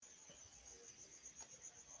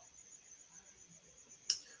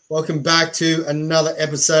Welcome back to another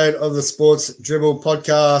episode of the Sports Dribble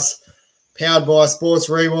podcast, powered by Sports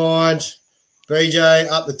Rewind.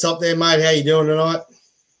 BJ, up the top there, mate. How you doing tonight?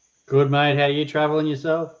 Good, mate. How are you travelling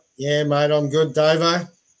yourself? Yeah, mate, I'm good. Davo?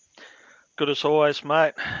 Good as always,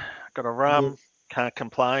 mate. Got a rum, can't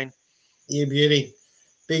complain. Yeah, beauty.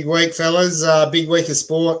 Big week, fellas. Big week of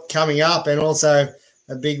sport coming up, and also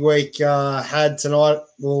a big week had tonight.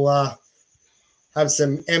 We'll have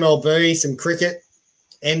some MLB, some cricket,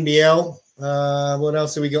 NBL. What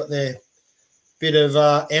else have we got there? Bit of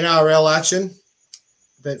NRL action.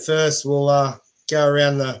 But first, we'll go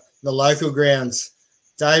around the local grounds.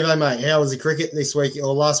 Davo, mate, how was the cricket this week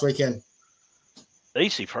or last weekend?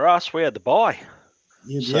 Easy for us. We had the bye.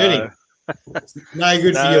 You beauty. No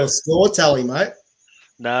good for your score tally, mate.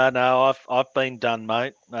 No, I've been done,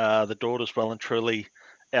 mate. The daughter's well and truly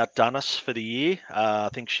outdone us for the year. I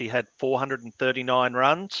think she had 439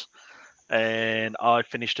 runs, and I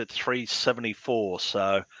finished at 374.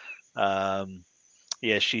 So,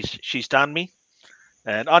 yeah, she's done me,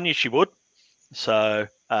 and I knew she would. So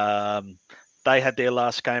they had their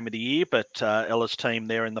last game of the year, but Ella's team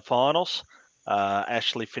there in the finals.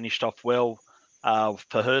 Ashley finished off well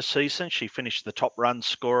for her season. She finished the top run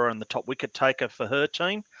scorer and the top wicket taker for her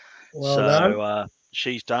team. Well done.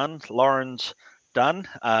 She's done. Lauren's done.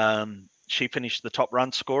 She finished the top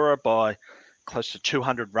run scorer by close to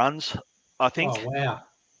 200 runs, I think. Oh, wow.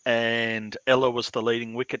 And Ella was the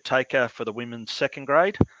leading wicket taker for the women's second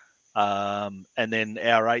grade. And then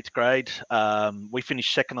our eighth grade, we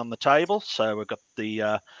finished second on the table. So we've got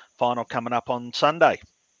the final coming up on Sunday.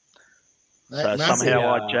 So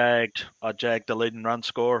somehow I jagged the leading run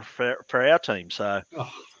score for our team. So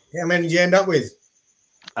how many did you end up with?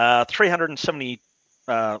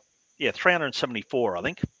 374, I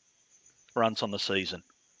think, runs on the season.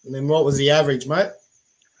 And then what was the average, mate?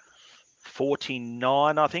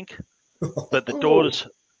 49, I think. But the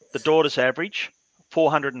daughter's average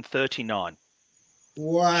 439.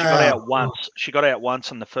 Wow. She got out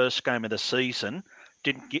once in the first game of the season.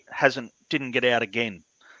 Didn't get out again.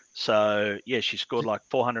 So yeah, she scored like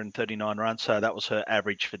 439 runs. So that was her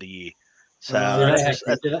average for the year. So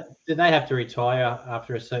did they have to retire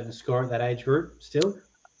after a certain score at that age group still?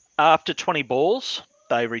 After 20 balls,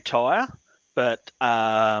 they retire. But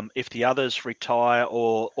if the others retire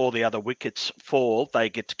or all the other wickets fall, they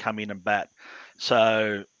get to come in and bat.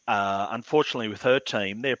 So unfortunately, with her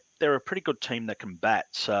team, they're a pretty good team that can bat.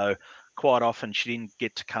 So quite often she didn't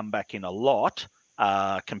get to come back in a lot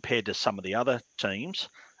compared to some of the other teams.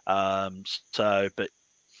 But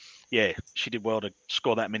yeah, she did well to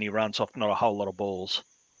score that many runs off not a whole lot of balls.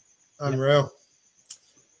 Unreal.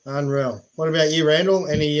 What about you, Randall?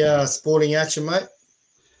 Any sporting action, mate?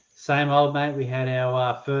 Same old, mate. We had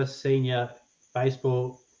our first senior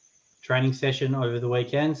baseball training session over the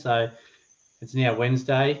weekend. So it's now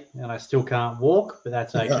Wednesday and I still can't walk, but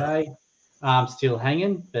that's okay. I'm still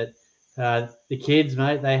hanging. But the kids,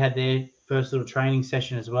 mate, they had their first little training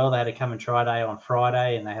session as well. They had a come and try day on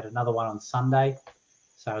Friday and they had another one on Sunday.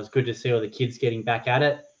 So it was good to see all the kids getting back at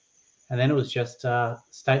it. And then it was just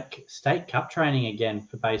state cup training again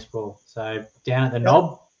for baseball. So down at the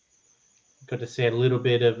Knob, got to see a little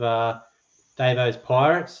bit of Davo's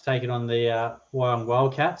Pirates taking on the Wyong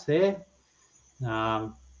Wildcats there.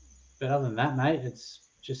 But other than that, mate, it's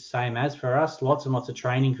just same as for us. Lots and lots of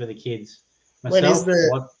training for the kids. Myself,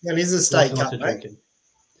 when is the state cup, mate?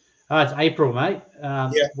 It's April, mate.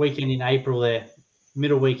 Weekend in April there.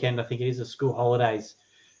 Middle weekend, I think it is, the school holidays.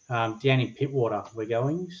 Down in Pittwater we're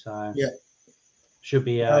going. So yeah, should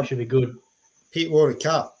be good. Pittwater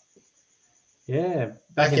Cup. Yeah.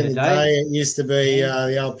 Back in the day, it used to be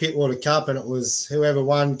the old Pittwater Cup, and it was whoever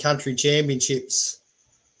won country championships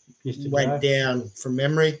went down from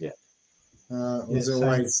memory. Yeah. It was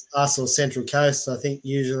always us or Central Coast, I think,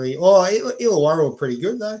 usually. Oh, Illawarra were pretty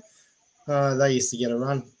good, though. They used to get a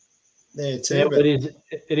run there too. Yeah, but it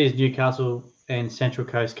is Newcastle and Central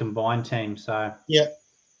Coast combined team. So yeah,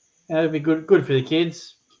 it'll be good for the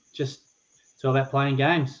kids. Just it's all about playing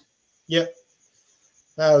games. Yep.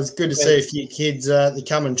 It was good to see a few kids they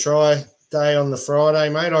come and try day on the Friday,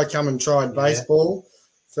 mate. I come and tried baseball.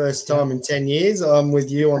 First time in 10 years. I'm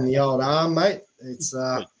with you on the old arm, mate. It's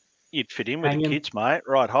you'd fit in with the kids, mate.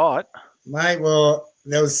 Right height. Mate, well,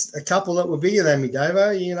 there was a couple that were bigger than me,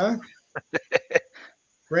 Davo, you know.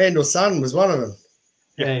 Randall's son was one of them.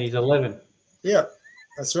 Yeah, he's 11. Yeah,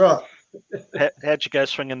 that's right. How'd you go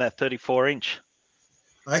swinging that 34-inch?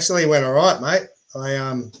 I actually went all right, mate.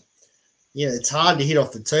 It's hard to hit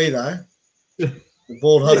off the tee, though. The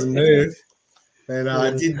ball doesn't move. But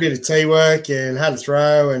I did a bit of tee work and had a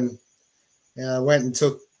throw and went and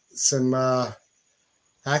took some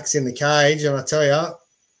hacks in the cage, and I tell you,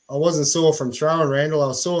 I wasn't sore from throwing, Randall. I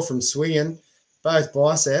was sore from swinging. Both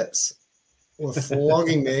biceps were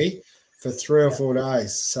flogging me for 3 or 4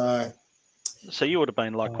 days. So you would have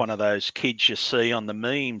been like one of those kids you see on the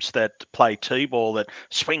memes that play T-ball that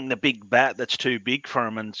swing the big bat that's too big for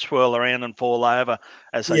them and swirl around and fall over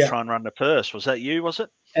as they try and run the first. Was that you, was it?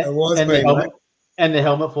 It was and me, mate. And the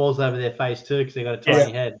helmet falls over their face too because they got a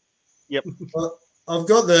tiny head. Yep. Well, I've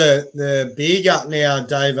got the beer gut now,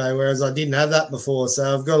 Davo, whereas I didn't have that before.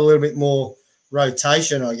 So I've got a little bit more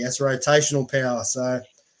rotation, I guess, rotational power. So,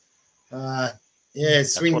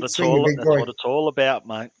 swing the big boy. That's what it's all about,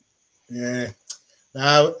 mate. Yeah.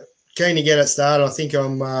 Now, keen to get it started. I think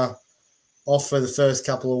I'm off for the first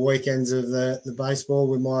couple of weekends of the baseball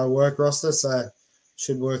with my work roster, so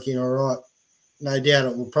should work in all right. No doubt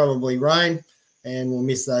it will probably rain, and we'll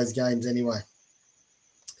miss those games anyway.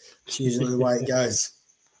 It's usually the way it goes.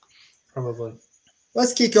 Probably.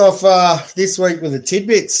 Let's kick off this week with the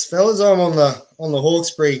tidbits, fellas. I'm on the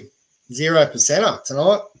Hawkesbury 0%er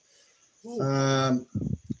tonight.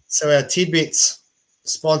 So our tidbits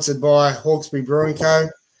sponsored by Hawkesbury Brewing Co.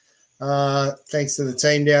 Thanks to the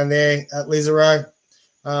team down there at Lizzaro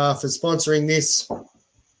for sponsoring this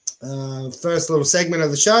first little segment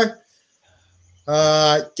of the show.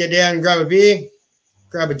 Get down and grab a beer,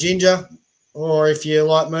 grab a ginger, or if you're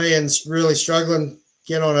like me and really struggling,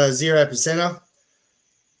 get on a 0%er.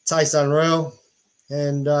 Tastes unreal,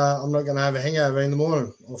 and I'm not going to have a hangover in the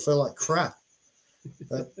morning. I'll feel like crap.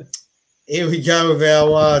 But here we go with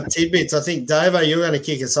our tidbits. I think, Davo, you're going to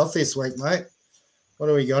kick us off this week, mate. What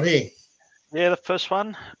do we got here? Yeah, the first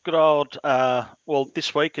one, good old,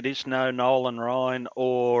 this week it is no Nolan Ryan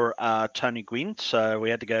or Tony Gwynn, so we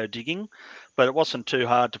had to go digging, but it wasn't too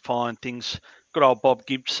hard to find things. Good old Bob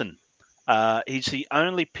Gibson. He's the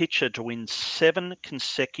only pitcher to win 7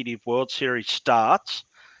 consecutive World Series starts,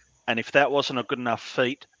 and if that wasn't a good enough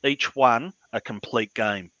feat, each one a complete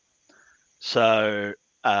game. So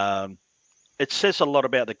it says a lot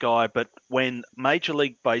about the guy, but when Major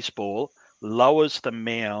League Baseball lowers the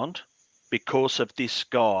mound because of this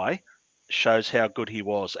guy, shows how good he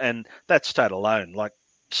was. And that stat alone, like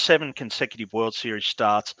 7 consecutive World Series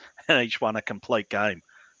starts and each one a complete game.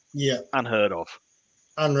 Yeah. Unheard of.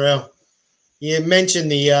 Unreal. You mentioned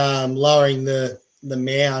the lowering the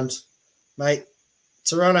mound. Mate,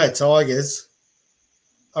 Toronto Tigers,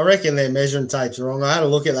 I reckon their measuring tape's wrong. I had a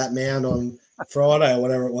look at that mound on Friday or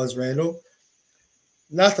whatever it was, Randall.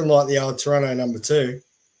 Nothing like the old Toronto number 2.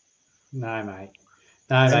 No, mate.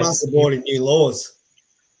 They must have brought in new laws.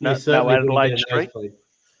 No Adelaide Street.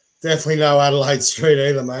 Definitely no Adelaide Street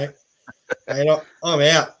either, mate. Mate, I'm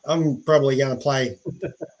out. I'm probably going to play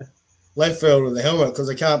left field with the helmet because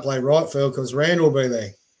I can't play right field because Randall will be there.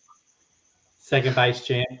 Second base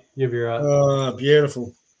champ. You'll be right. Oh,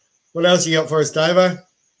 beautiful. What else you got for us, Davo?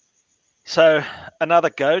 So another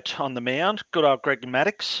GOAT on the mound, good old Greg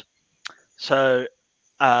Maddux. So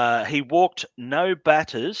he walked no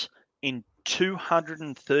batters in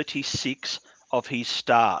 236 of his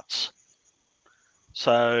starts.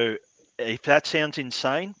 So if that sounds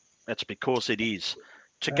insane, that's because it is.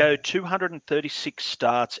 To go 236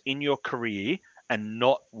 starts in your career and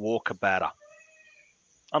not walk a batter.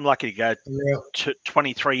 I'm lucky to go to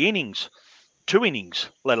 23 innings, 2 innings,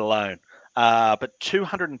 let alone. But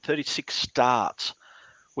 236 starts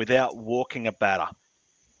without walking a batter.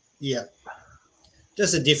 Yeah.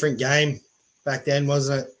 Just a different game back then,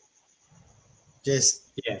 wasn't it? Just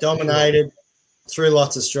dominated, threw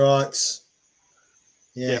lots of strikes.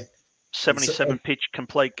 Yeah. 77 pitch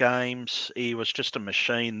complete games. He was just a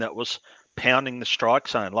machine that was pounding the strike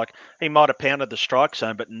zone. Like he might have pounded the strike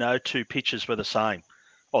zone, but no 2 pitches were the same.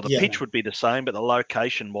 Or the pitch would be the same, but the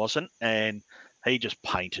location wasn't. And he just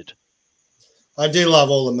painted. I do love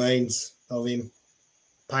all the memes of him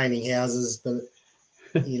painting houses, but,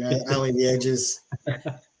 only the edges.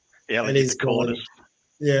 Yeah, only the corners.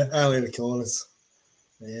 Yeah, only the corners.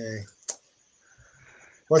 Yeah.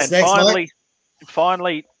 What's and next,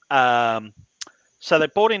 finally, so they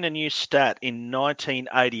brought in a new stat in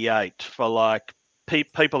 1988 for like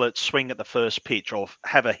people that swing at the first pitch or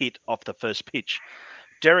have a hit off the first pitch.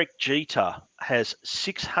 Derek Jeter has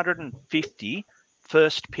 650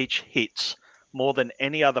 first pitch hits, more than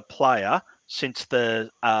any other player since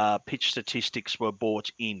the pitch statistics were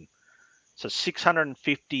brought in. So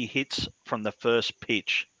 650 hits from the first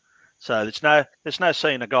pitch. So there's no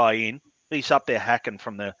seeing a guy in. He's up there hacking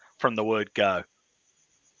from the word go.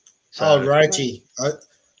 So, Roachy.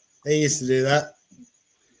 He used to do that.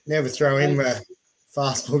 Never throw in a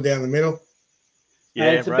fastball down the middle.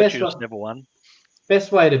 Yeah, Roachy was never one.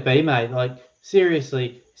 Best way to be, mate. Like,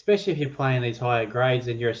 seriously, especially if you're playing these higher grades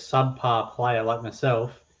and you're a subpar player like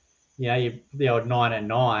myself, you the old 9 and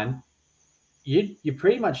 9, you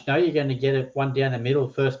pretty much know you're going to get it one down the middle,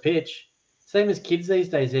 first pitch. Same as kids these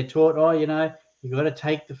days. They're taught, you got to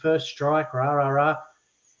take the first strike, rah, rah, rah.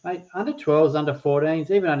 Mate, under 12s, under 14s,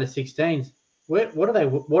 even under 16s, what are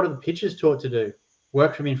the pitchers taught to do?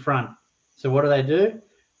 Work from in front. So what do?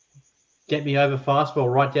 Get me over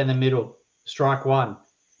fastball right down the middle, strike one.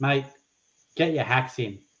 Mate, get your hacks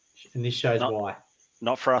in. And this shows why.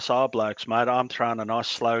 Not for us old blokes, mate. I'm throwing a nice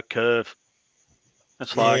slow curve.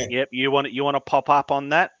 It's like, yep, you want to pop up on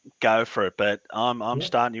that, go for it. But I'm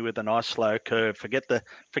starting you with a nice slow curve. Forget the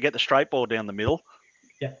straight ball down the middle.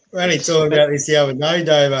 Yeah, we're only talking about this the other day,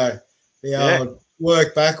 Davo. The old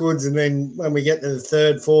work backwards, and then when we get to the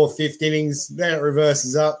third, fourth, fifth innings, then it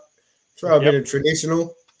reverses up. Throw a bit of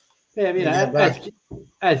traditional. Yeah,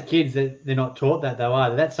 as kids, they're not taught that though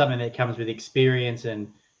either. That's something that comes with experience and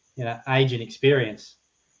age and experience.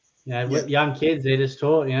 With young kids, they're just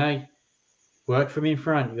taught, work from in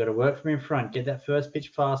front. You got to work from in front. Get that first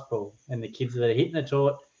pitch fastball. And the kids that are hitting are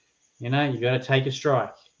taught, you got to take a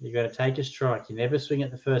strike. You got to take a strike. You never swing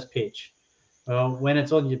at the first pitch. Well, when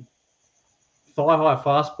it's on your thigh high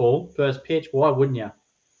fastball, first pitch, why wouldn't you?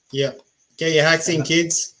 Yeah, get your hacks in,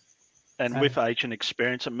 kids. And with age and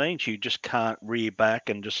experience, it means you just can't rear back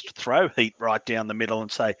and just throw heat right down the middle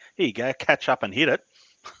and say, here you go, catch up and hit it.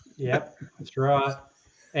 Yep, that's right.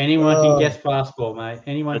 Anyone can guess fastball, mate.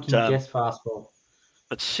 Anyone can guess fastball.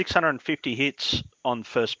 But 650 hits on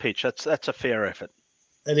first pitch, that's a fair effort.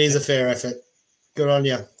 It is a fair effort. Good on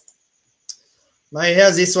you. Mate,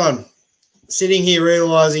 how's this one? Sitting here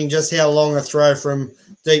realising just how long a throw from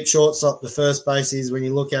deep shortstop to first base is when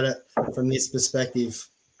you look at it from this perspective.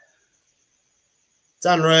 It's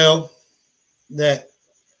unreal that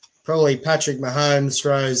probably Patrick Mahomes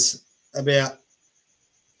throws about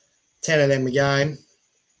 10 of them a game,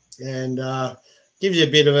 and gives you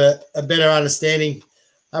a bit of a better understanding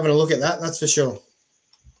having a look at that, that's for sure.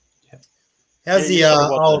 Yep. How's the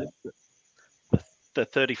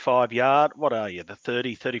 35-yard, what are you, the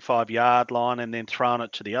 30, 35-yard line and then throwing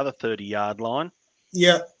it to the other 30-yard line?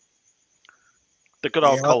 Yeah. The good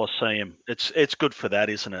old Coliseum. It's good for that,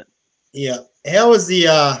 isn't it? Yeah. How was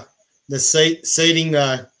the seating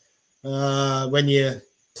though? When you're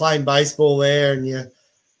playing baseball there and you're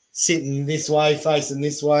sitting this way, facing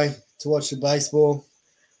this way to watch the baseball.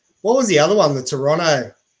 What was the other one? The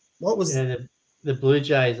Toronto. What was the Blue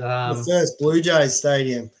Jays? The first Blue Jays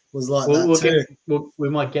stadium was like that too. We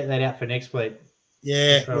might get that out for next week.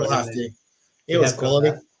 Yeah, we'll have to. It was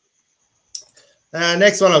quality.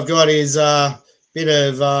 Next one I've got is a bit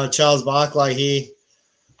of Charles Barkley here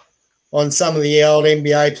on some of the old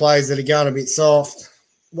NBA players that are going a bit soft.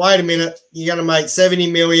 Wait a minute, you're going to make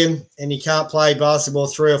 $70 million and you can't play basketball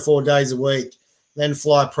 3 or 4 days a week, then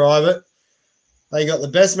fly private. They got the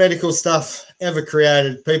best medical stuff ever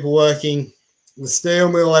created. People working the steel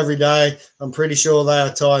mill every day. I'm pretty sure they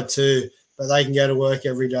are tied too, but they can go to work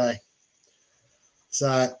every day.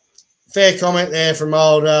 So, fair comment there from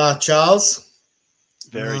old Charles.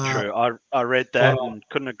 Very true. I read that and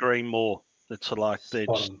couldn't agree more. It's like they're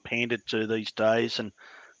just pandered to these days, and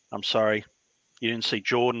I'm sorry, you didn't see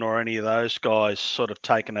Jordan or any of those guys sort of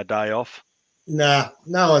taking a day off. Nah,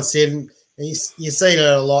 no one said. You've seen it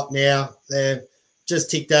a lot now. They're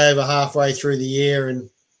just ticked over halfway through the year, and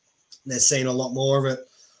they're seeing a lot more of it.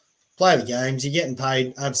 Play the games. You're getting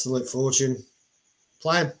paid absolute fortune.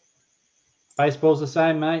 Play them. Baseball's the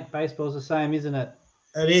same, mate. Baseball's the same, isn't it?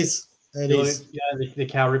 It is. It is. The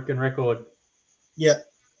Cal Ripken record. Yeah.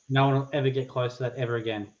 No one will ever get close to that ever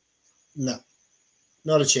again. No,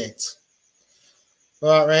 not a chance. All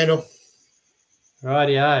right, Randall.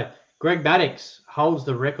 Rightio. Greg Maddux holds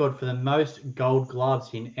the record for the most gold gloves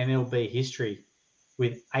in MLB history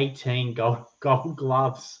with 18 gold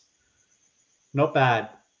gloves. Not bad.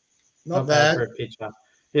 Not bad for a pitcher.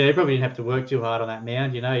 Yeah, he probably didn't have to work too hard on that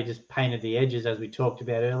mound. He just painted the edges as we talked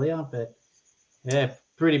about earlier. But, yeah,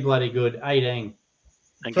 pretty bloody good. 18.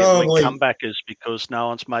 And getting comebackers because no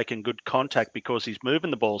one's making good contact because he's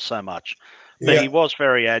moving the ball so much. But he was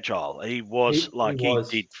very agile. He was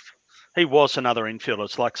he was another infielder.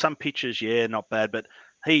 It's like some pitchers, not bad, but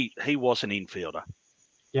he was an infielder.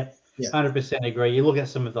 Yep, 100% agree. You look at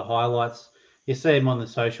some of the highlights, you see him on the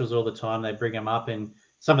socials all the time. They bring him up, and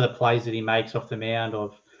some of the plays that he makes off the mound,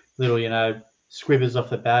 of little, squibers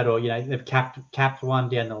off the bat, or they've capped one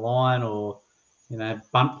down the line, or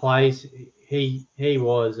bunt plays. He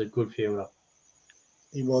was a good fielder.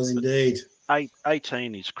 He was indeed.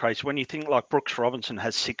 18 is crazy. When you think like Brooks Robinson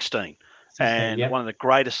has 16 and one of the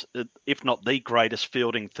greatest, if not the greatest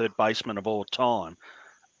fielding third baseman of all time,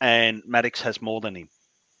 and Maddox has more than him.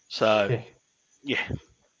 So, yeah.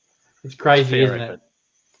 It's crazy, isn't effort. it?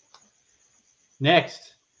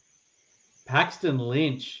 Next, Paxton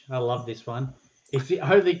Lynch. I love this one. He's the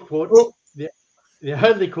only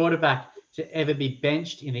quarterback to ever be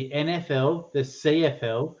benched in the NFL, the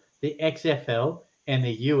CFL, the XFL, and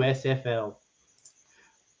the USFL.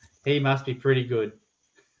 He must be pretty good.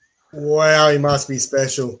 Wow, he must be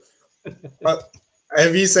special.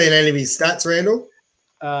 Have you seen any of his stats, Randall?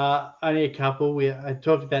 Only a couple. I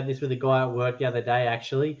talked about this with a guy at work the other day,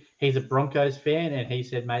 actually. He's a Broncos fan, and he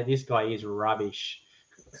said, mate, this guy is rubbish.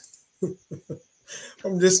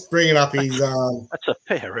 I'm just bringing up his. That's a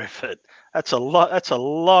fair effort. That's a lot. That's a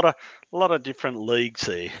lot of different leagues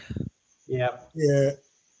there. Yeah. Yeah.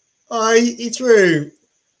 Oh, he threw.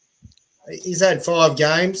 He's had 5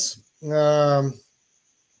 games.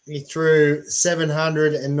 He threw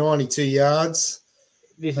 792 yards.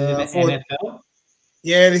 This is in the NFL?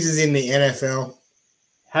 Yeah, this is in the NFL.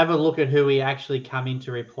 Have a look at who he actually come in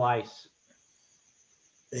to replace.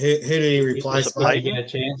 Who did he replace? If you get a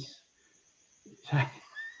chance.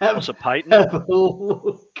 Was it Peyton? Have a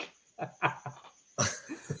look.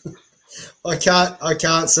 I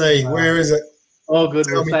can't see. Where is it? Oh, good.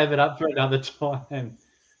 We'll save it up for another time.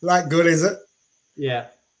 That good, is it? Yeah.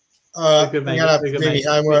 I'm gonna have to do my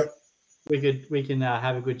homework. We can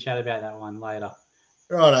have a good chat about that one later.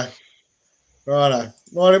 Righto.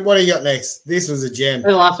 What do you got next? This was a gem.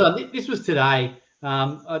 The last one. This was today.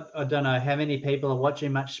 I don't know how many people are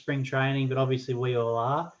watching much spring training, but obviously we all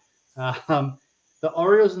are. The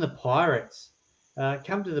Orioles and the Pirates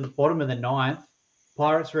come to the bottom of the 9th.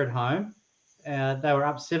 Pirates were at home. They were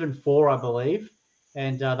up 7-4, I believe.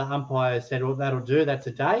 And the umpire said, well, that'll do. That's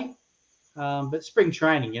a day. But spring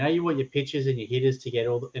training, you want your pitchers and your hitters to get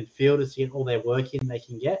and fielders to get all their work in they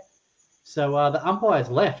can get. So the umpires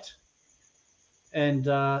left. And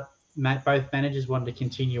both managers wanted to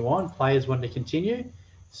continue on. Players wanted to continue.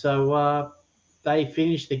 So they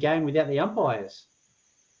finished the game without the umpires.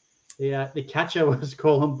 The catcher was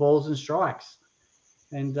calling balls and strikes.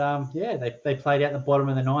 And, they played out the bottom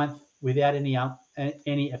of the 9th without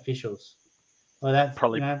any officials. Well, that's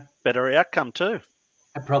probably better outcome too.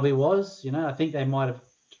 It probably was. I think they might have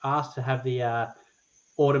asked to have the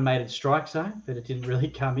automated strike zone, but it didn't really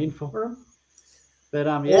come in for them. But,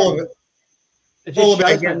 all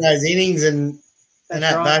about getting those innings and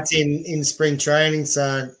at-bats in spring training,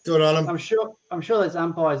 so good on them. I'm sure those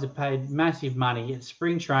umpires have paid massive money at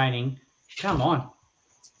spring training. Come on.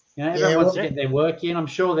 Everyone wants to get their work in. I'm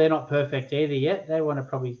sure they're not perfect either yet.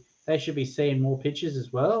 They should be seeing more pitches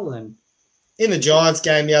as well. And in the Giants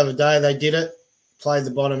game the other day, they did it, played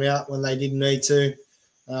the bottom out when they didn't need to.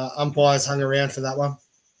 Umpires hung around for that one.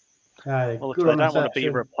 Well, if they don't want to be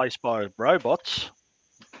replaced by robots,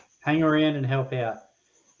 hang around and help out.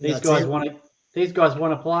 These guys want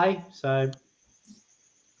to play, so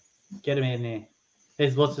get them in there.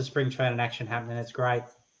 There's lots of spring training action happening. It's great.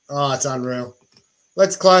 Oh, it's unreal.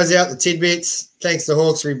 Let's close out the tidbits. Thanks to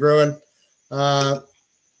Hawkesbury Brewing.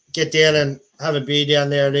 Get down and have a beer down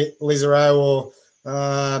there at Lisarow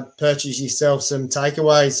or purchase yourself some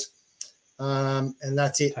takeaways. And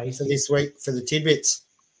that's it for this week for the tidbits.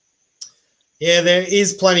 Yeah, there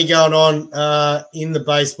is plenty going on in the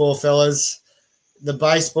baseball, fellas. The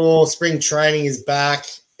baseball spring training is back.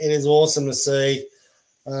 It is awesome to see.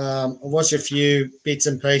 I watched a few bits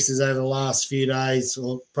and pieces over the last few days,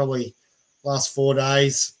 or probably last 4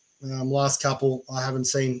 days. Last couple, I haven't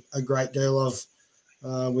seen a great deal of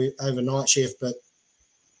overnight shift, but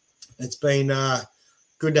it's been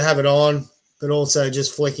good to have it on, but also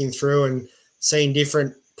just flicking through and seeing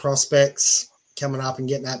different prospects coming up and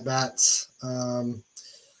getting at bats.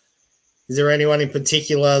 Is there anyone in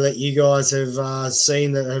particular that you guys have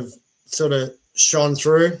seen that have sort of shone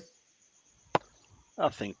through? I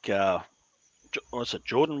think, was it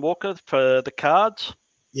Jordan Walker for the Cards?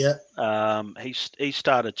 Yeah. He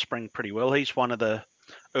started spring pretty well. He's one of the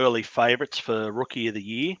early favourites for Rookie of the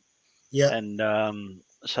Year. Yeah. And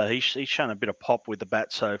so he's shown a bit of pop with the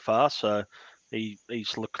bat so far. So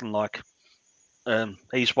he's looking like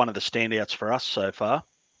he's one of the standouts for us so far.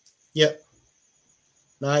 Yep.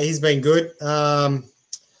 No, he's been good.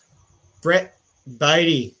 Brett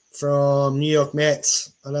Beatty from New York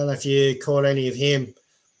Mets. I don't know if you caught any of him.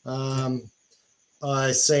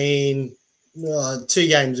 I've seen 2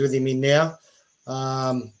 games with him in now.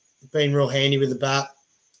 Been real handy with the bat,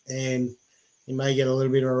 and he may get a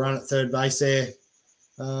little bit of a run at third base there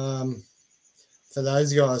for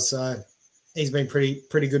those guys. So he's been pretty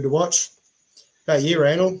good to watch. About you,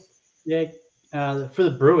 Randall? Yeah, for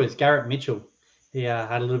the Brewers, Garrett Mitchell. He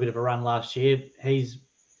had a little bit of a run last year. He's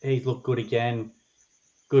looked good again.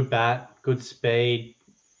 good bat, good speed.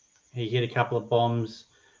 He hit a couple of bombs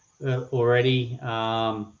already.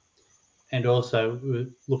 And also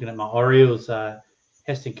looking at my Orioles,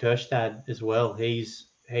 Heston Kjerstad as well. He's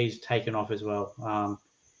taken off as well.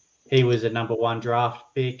 He was a number 1 draft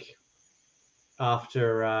pick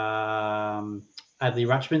after Adley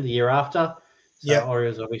Rutschman the year after. So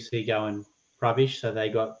Orioles obviously going rubbish. So they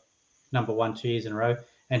got number 1 2 years in a row,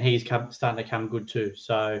 and he's starting to come good too.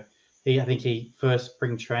 So I think he first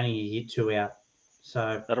spring training he hit 2 out.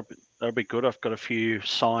 So that'll be good. I've got a few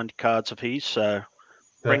signed cards of his, so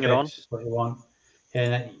bring it on. That's what you want.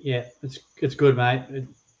 And it's good, mate.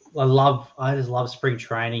 I just love spring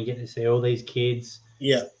training, getting to see all these kids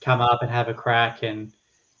come up and have a crack, and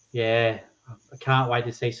I can't wait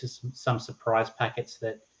to see some surprise packets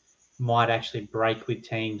that might actually break with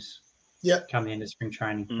teams. Coming into spring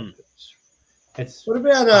training. What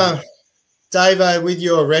about Davo with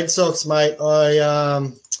your Red Sox, mate?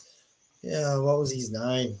 What was his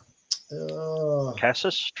name?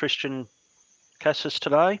 Tristan Cassis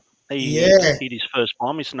today. He hit his first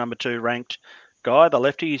bomb. He's the number 2 ranked guy. The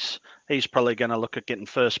lefty, he's probably going to look at getting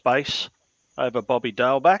first base over Bobby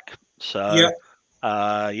Daleback. So,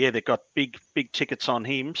 they've got big tickets on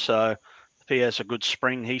him. So, if he has a good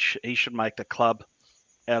spring, he should make the club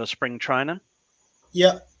out of spring training.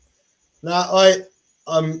 Yeah. No,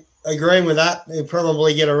 I'm agreeing with that. He'll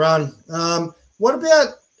probably get a run. What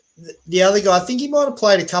about the other guy? I think he might have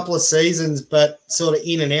played a couple of seasons, but sort of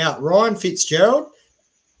in and out. Ryan Fitzgerald.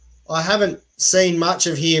 I haven't seen much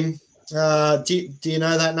of him. Do you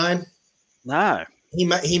know that name? No.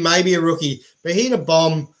 He may be a rookie, but he hit a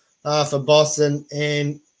bomb for Boston,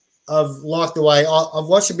 and I've liked the way I've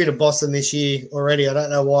watched a bit of Boston this year already. I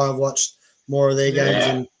don't know why I've watched more of their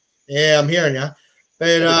games. And I'm hearing you.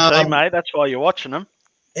 But mate, that's why you're watching them.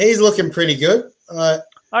 He's looking pretty good.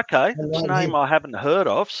 Okay, it's a name I haven't heard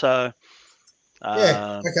of. So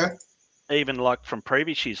okay. Even like from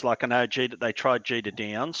previous years, like I know that they tried Jeter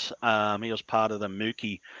Downs. He was part of the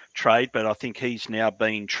Mookie trade, but I think he's now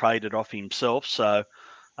been traded off himself. So,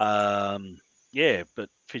 but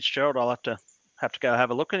Fitzgerald, I'll have to go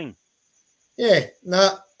have a look at him. Yeah,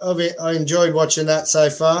 no, I enjoyed watching that so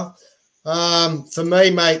far. For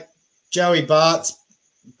me, mate, Joey Bart's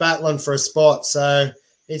battling for a spot, so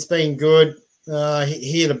it's been good.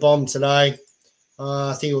 He hit a bomb today.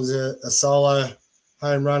 I think it was a solo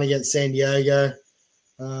home run against San Diego.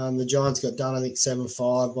 The Giants got done, I think,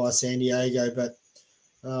 7-5 by San Diego, but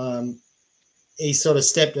he sort of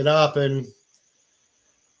stepped it up, and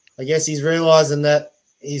I guess he's realising that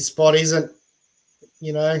his spot isn't,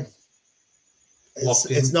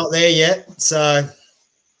 it's not there yet. So,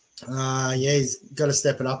 he's got to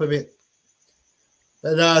step it up a bit.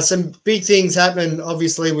 But some big things happening,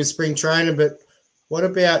 obviously, with spring training. But what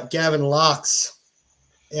about Gavin Lux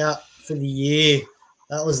out for the year?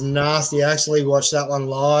 That was nasty. I actually watched that one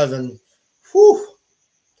live, and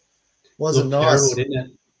wasn't nice. Terrible, didn't it?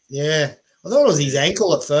 Yeah. I thought it was his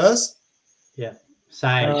ankle at first. Yeah.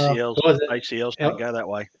 Same. ACLs don't go that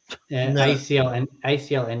way. Yeah, no. ACL and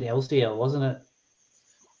LCL, wasn't it?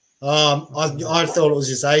 I thought it was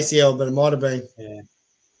just ACL, but it might have been. Yeah.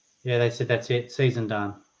 Yeah, they said that's it. Season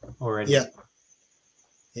done already. Yeah.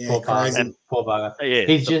 Yeah, poor bugger. Yeah,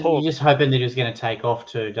 you're just hoping that he was going to take off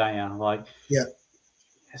too, don't you?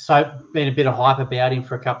 So been a bit of hype about him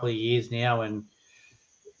for a couple of years now, and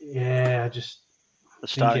I just the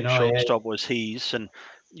starting shortstop was his, and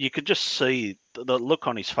you could just see the look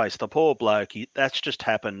on his face. The poor bloke. That's just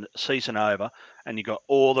happened. Season over, and you got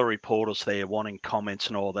all the reporters there wanting comments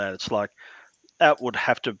and all that. It's like that would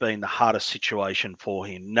have to have been the hardest situation for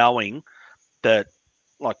him, knowing that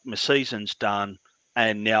like my season's done,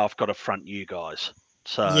 and now I've got to front you guys.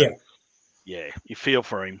 So you feel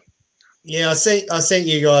for him. Yeah, I sent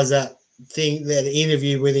you guys that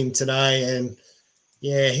interview with him today, and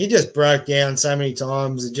he just broke down so many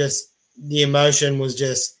times. It just the emotion was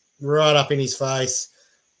just right up in his face.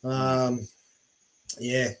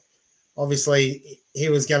 Obviously he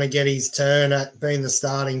was going to get his turn at being the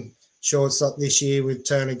starting shortstop this year with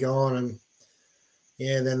Turner gone, and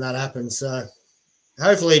then that happened. So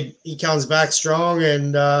hopefully he comes back strong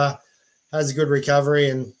and has a good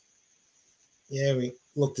recovery, and we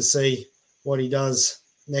look to see what he does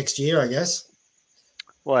next year, I guess.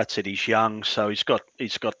 Well, that's it. He's young, so he's got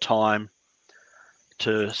time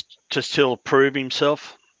to still prove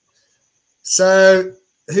himself. So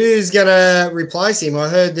who's going to replace him? I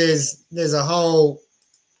heard there's 3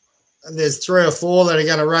 or 4 that are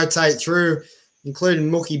going to rotate through, including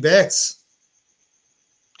Mookie Betts.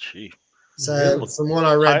 Gee. So from what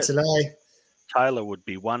I read today. Taylor would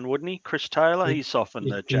be one, wouldn't he? Chris Taylor. He's often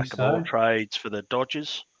you the think jack of all so? trades for the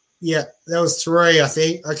Dodgers. Yeah, that was 3, I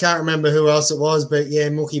think. I can't remember who else it was, but yeah,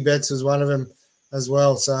 Mookie Betts was one of them as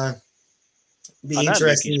well. So be I know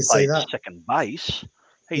interesting to Mookie's see played that. second base.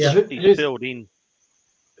 Yeah. He's filled in.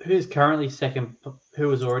 Who's currently second? Who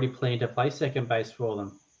was already planning to play second base for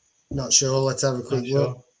them? Not sure. Let's have a quick Not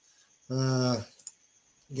look. sure.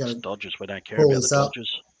 It's Dodgers. We don't care pull about the this up.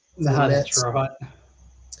 Dodgers. No, the that's Mets. right.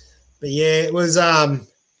 But yeah, it was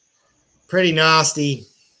pretty nasty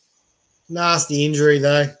injury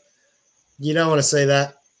though. You don't want to see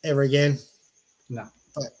that ever again. No.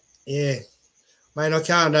 But yeah, mate, I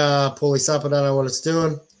can't pull this up. I don't know what it's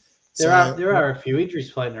doing. There are a few injuries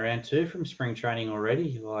floating around too from spring training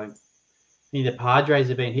already. Like, I think the Padres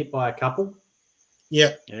have been hit by a couple.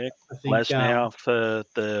 Yeah. Yeah. I think Glasnow for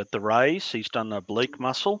the Rays. He's done an oblique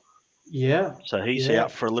muscle. Yeah. So he's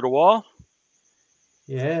out for a little while.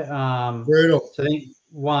 Yeah. Brutal. So I think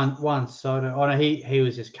one Soto. Oh no, he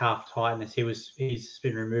was just calf tightness. He's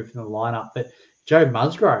been removed from the lineup. But Joe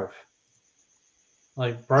Musgrove,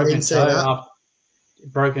 like broken toe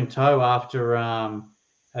after a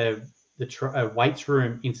weights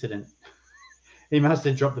room incident. He must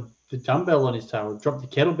have dropped the dumbbell on his toe, or dropped the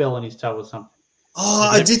kettlebell on his toe, or something. Oh,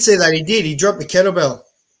 I did see that. He did. He dropped the kettlebell.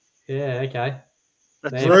 Yeah. Okay.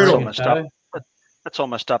 That's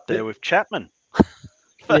almost up there with Chapman.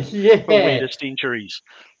 Yeah. For weirdest injuries.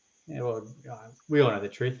 Yeah, well, we all know the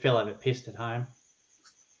truth. Fell over pissed at home.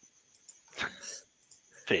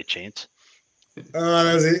 Fair chance.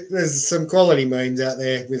 There's some quality memes out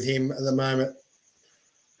there with him at the moment.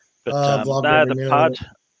 But the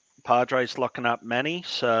Padres locking up Manny,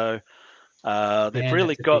 so they've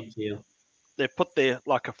really got. They've put their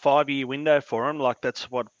like a 5-year window for him. Like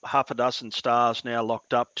that's what half a dozen stars now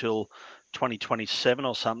locked up till 2027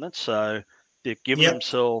 or something. So they've given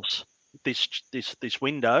themselves this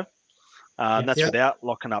window. And that's without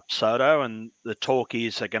locking up Soto. And the talk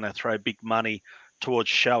is they're going to throw big money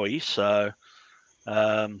towards Shoei. So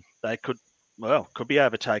they could be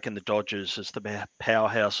overtaking the Dodgers as the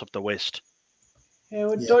powerhouse of the West. Yeah,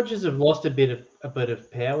 well, Dodgers have lost a bit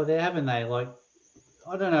of power there, haven't they? Like,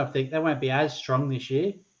 I don't know if they won't be as strong this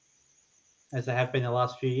year as they have been the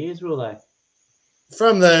last few years, will they?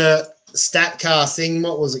 From the StatCast thing,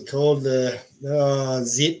 what was it called? The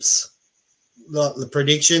Zips, like the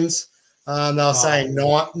predictions. They were saying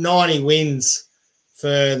 90 wins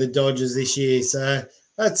for the Dodgers this year. So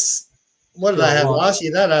that's what did they have last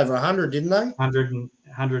year? They had over 100, didn't they?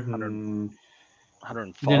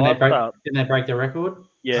 105. Didn't they break the record?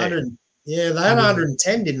 Yeah. 100, yeah, they had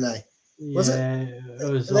 110, didn't they? Was it?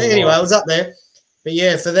 It was anyway, it was up there. But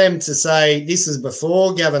yeah, for them to say this is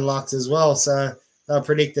before Gavin Lux as well, so they were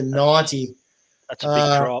predicting 90. That's a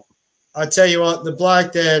big drop. I tell you what, the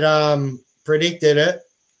bloke that predicted it,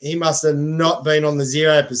 he must have not been on the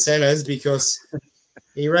 0%ers because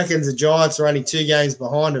he reckons the Giants are only 2 games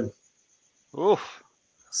behind him. Oof.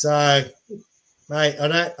 So, mate,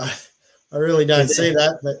 I really don't see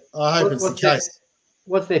that, but I hope it's the case.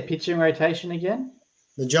 What's their pitching rotation again?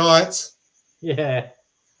 The Giants. Yeah.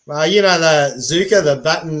 Well, you know the Zuka, the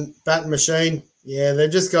batting machine. Yeah,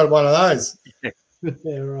 they've just got one of those.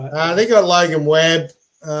 Yeah, right. They got Logan Webb.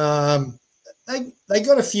 They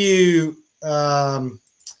got a few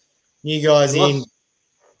new guys in.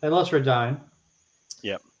 They lost Rodon.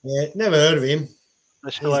 Yep. Yeah, never heard of him.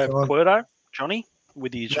 They still have Cuerto, Johnny,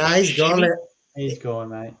 with his. No, he's gone. He's gone,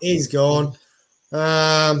 mate. He's gone.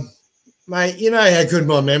 Mate, you know how good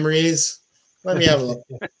my memory is. Let me have a look.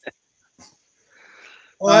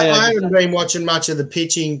 I haven't been watching much of the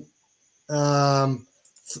pitching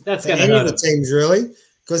That's for any of the teams, really,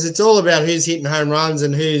 because it's all about who's hitting home runs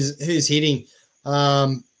and who's hitting.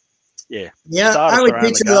 Yeah, only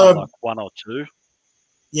pitcher that like 1 or 2.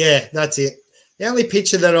 Yeah, that's it. The only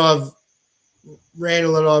pitcher that I've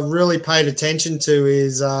really paid attention to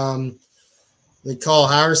is the Kyle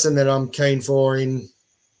Harrison that I'm keen for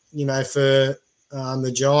for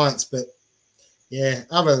the Giants. But yeah,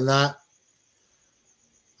 other than that,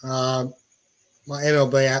 my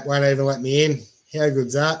MLB app won't even let me in. How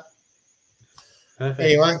good's that? Perfect.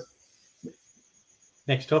 Anyway,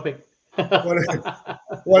 next topic.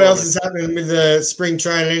 What else is happening with the spring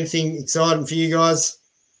training? Anything exciting for you guys?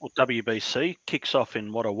 Well, WBC kicks off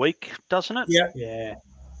in a week, doesn't it? Yeah.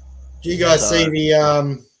 Do you guys see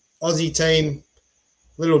the Aussie team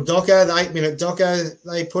little doco, the 8-minute doco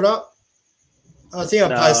they put up? I think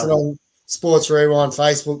I posted on Sports Rewind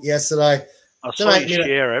Facebook yesterday. I saw you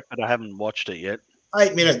share it, but I haven't watched it yet.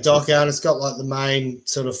 8-minute doco, and it's got like the main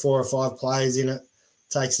sort of 4 or 5 players in it.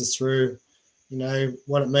 Takes us through,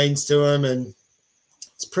 what it means to them, and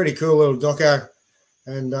It's a pretty cool little doco,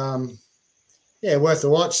 and worth a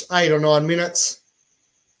watch. 8 or 9 minutes.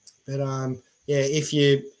 But if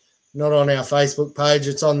you're not on our Facebook page,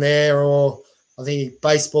 it's on there, or I think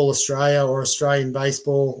Baseball Australia or Australian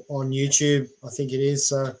Baseball on YouTube. I think it is.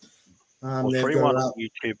 So they've free got one it on up.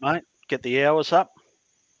 YouTube, mate. Get the hours up.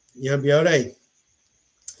 Yeah, beauty.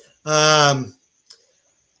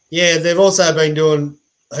 They've also been doing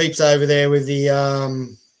heaps over there with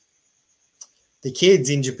the kids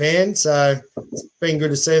in Japan. So it's been good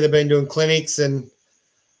to see. They've been doing clinics and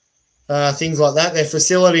things like that. Their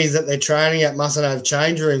facilities that they're training at mustn't have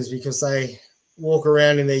change rooms because they walk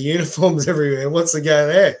around in their uniforms everywhere. What's the go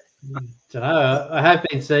there? Don't know. I have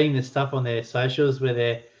been seeing this stuff on their socials where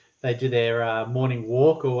they do their morning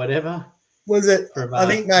walk or whatever. Was it? From, I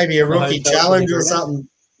think maybe a rookie challenge or ground. something.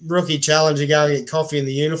 Rookie challenge to go and get coffee in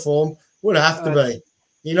the uniform. Would have to be.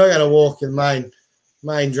 You're not going to walk in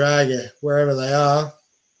main drag wherever they are.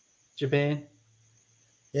 Japan.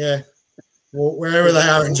 Yeah. Well, wherever they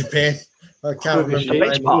are in Japan. I can't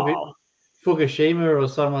remember. Fukushima or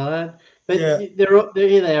something like that. But they're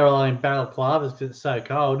here they are all in balaclavas because it's so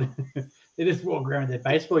cold. They just walk around with their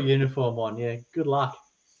baseball uniform on. Yeah, good luck.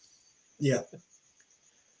 Yeah.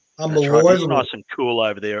 Unbelievable. Right. It's nice and cool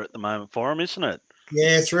over there at the moment for them, isn't it?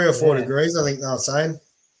 Yeah, 3 or 4 degrees, I think they were saying.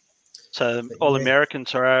 So all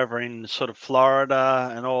Americans are over in sort of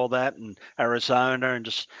Florida and all that, and Arizona, and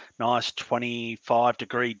just nice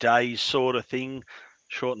 25-degree days sort of thing,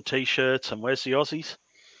 shortened T-shirts. And where's the Aussies?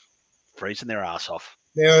 Freezing their ass off.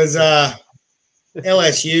 There was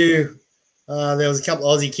LSU. There was a couple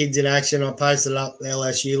of Aussie kids in action. I posted up the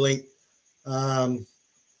LSU link.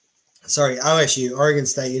 OSU, Oregon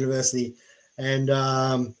State University, and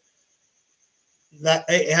that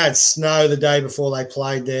it had snow the day before they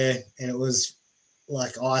played there, and it was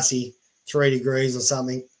like icy, 3 degrees or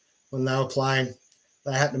something when they were playing.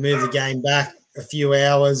 They had to move the game back a few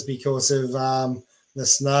hours because of the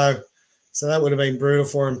snow, so that would have been brutal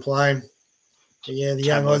for him playing. But yeah, the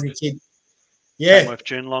young Aussie kid. Yeah, with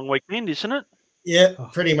June long weekend, isn't it? Yeah,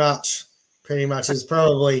 pretty much. It's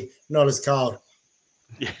probably not as cold.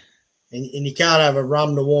 Yeah. And you can't have a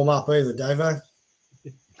rum to warm up either, Davo.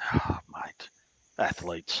 Oh, mate.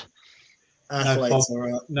 Athletes, all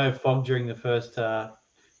right. No fog during the first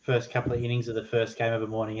couple of innings of the first game of the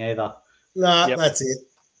morning either. No, that's it.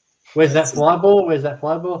 Where's that fly ball?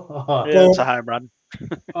 Oh, yeah, it's a home run.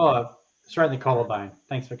 Straight in the collarbone.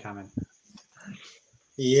 Thanks for coming.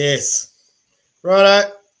 Yes.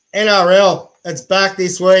 Righto. NRL. It's back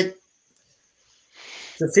this week.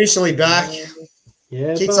 It's officially back.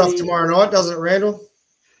 Yeah, Kicks off tomorrow night, doesn't it, Randall?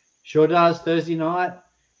 Sure does. Thursday night.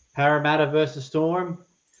 Parramatta versus Storm.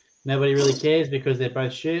 Nobody really cares because they're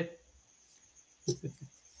both shit.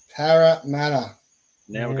 Parramatta.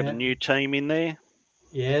 Now we've got a new team in there.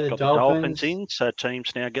 Yeah, the Dolphins in, so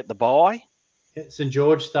teams now get the bye. St.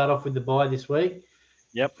 George start off with the bye this week.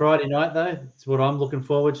 Yep. Friday night, though, it's what I'm looking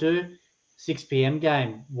forward to. 6 p.m.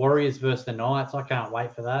 game, Warriors versus the Knights. I can't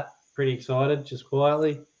wait for that. Pretty excited, just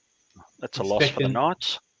quietly. That's a loss for the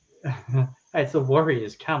Knights. Hey, it's the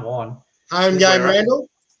Warriors. Come on. Home game, Randall?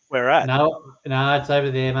 Where at? No, it's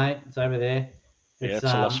over there, mate. It's over there. It's a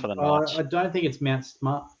loss for the Knights. I don't think it's Mount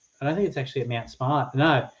Smart. I don't think it's actually at Mount Smart.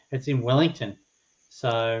 No, it's in Wellington.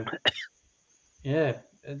 So, yeah,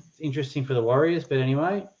 it's interesting for the Warriors. But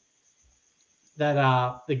anyway,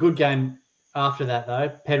 the good game after that, though,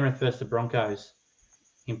 Penrith versus the Broncos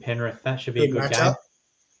in Penrith. That should be a good game.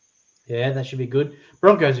 Yeah, that should be good.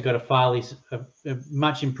 Broncos have got a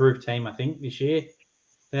much improved team, I think, this year.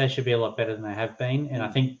 They should be a lot better than they have been. And I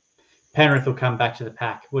think Penrith will come back to the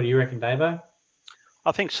pack. What do you reckon, Davo?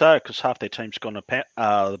 I think so, because half their team's gone to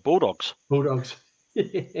the Bulldogs.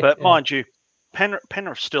 Yeah. But mind you,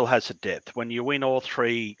 Penrith still has a depth. When you win all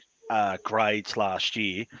 3 grades last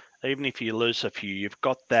year, even if you lose a few, you've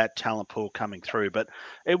got that talent pool coming through. But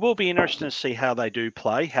it will be interesting to see how they do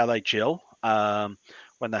play, how they gel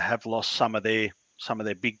when they have lost some of their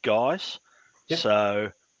big guys. Yep.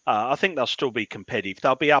 So I think they'll still be competitive.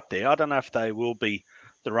 They'll be up there. I don't know if they will be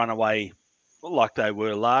the runaway like they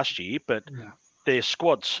were last year, but their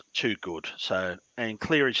squad's too good. So, and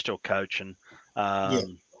Cleary's still coaching,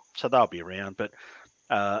 so they'll be around. But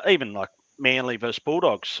even like Manly versus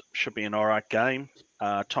Bulldogs should be an all right game.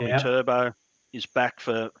 Tommy Turbo is back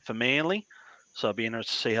for Manly, so I'll be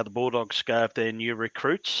interested to see how the Bulldogs go if they're new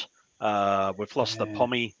recruits. We've lost the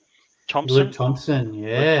Pommy Thompson. Luke Thompson,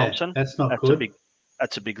 that's not good.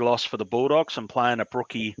 That's a big loss for the Bulldogs, and playing a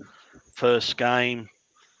brookie first game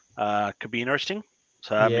could be interesting.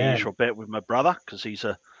 So I have my usual bet with my brother because he's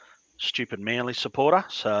a stupid Manly supporter.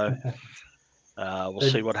 So we'll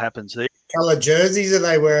see what happens there. colour jerseys are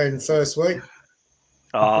they wearing first week?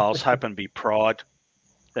 I was hoping to be Pride.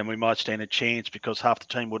 Then we might stand a chance because half the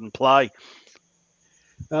team wouldn't play.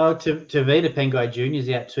 Oh, Tavita Pengai Jr.'s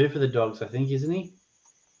out too for the Dogs, I think, isn't he?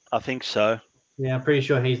 I think so. Yeah, I'm pretty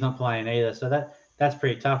sure he's not playing either. So that's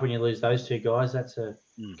pretty tough when you lose those two guys. That's a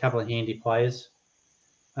couple of handy players.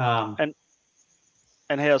 And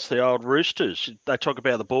how's the old Roosters? They talk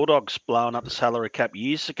about the Bulldogs blowing up the salary cap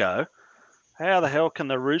years ago. How the hell can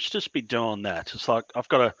the Roosters be doing that? It's like I've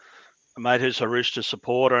got a mate who's a Rooster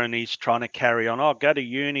supporter and he's trying to carry on. Oh, go to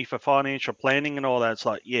uni for financial planning and all that. It's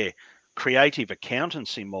like, yeah, creative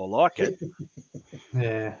accountancy more like it.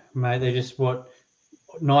 Yeah, mate, they just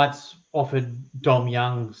Knights offered Dom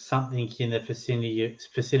Young something in the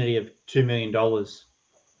vicinity of $2 million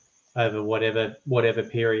over whatever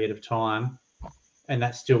period of time, and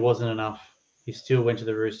that still wasn't enough. He still went to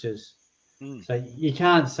the Roosters. So you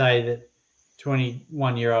can't say that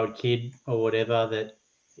 21-year-old kid or whatever that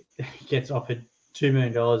gets offered $2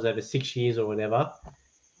 million over 6 years or whatever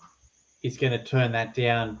is going to turn that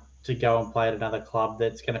down to go and play at another club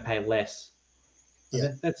that's going to pay less.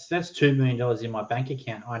 Yeah. That's $2 million in my bank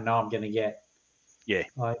account. I know I'm going to get. Yeah.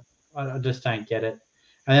 I just don't get it.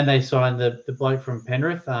 And then they signed the bloke from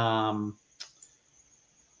Penrith. How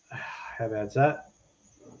about that?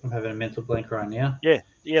 I'm having a mental blank right now. Yeah,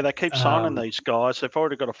 they keep signing these guys. They've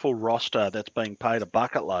already got a full roster that's being paid a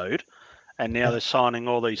bucket load, and now they're signing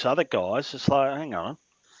all these other guys. It's like, hang on.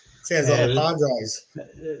 Sounds like the Padres.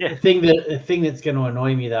 The thing that's going to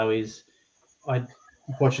annoy me though is I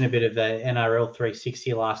watching a bit of the NRL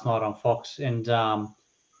 360 last night on Fox, and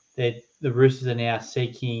the Roosters are now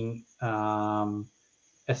seeking a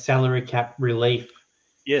salary cap relief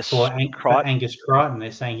for Angus Crichton.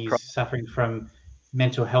 They're saying he's suffering from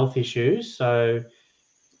mental health issues, so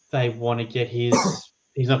they want to get he's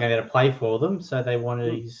not going to be able to play for them, so they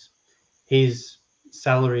wanted his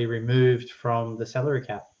salary removed from the salary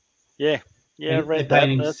cap. Yeah, they're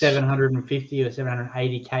paying him 750 or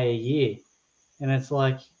 780k a year. And it's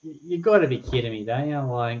like, you got to be kidding me, don't you?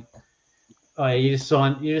 Like, oh, yeah, you just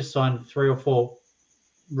signed 3 or 4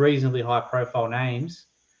 reasonably high-profile names,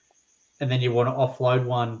 and then you want to offload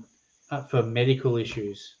one for medical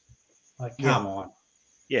issues. Like, come on.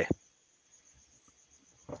 Yeah.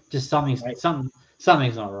 Just something's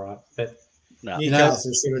not right. But no.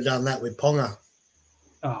 Newcastle should have done that with Ponga.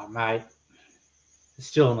 Oh, mate, it's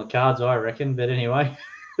still on the cards, I reckon. But anyway,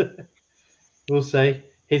 we'll see.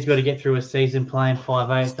 He's got to get through a season playing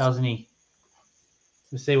 5'8", doesn't he?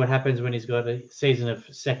 We'll see what happens when he's got a season of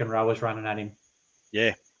second rowers running at him.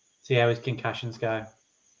 Yeah. See how his concussions go.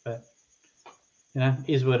 But,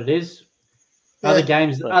 is what it is. Yeah.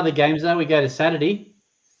 Other games though, we go to Saturday.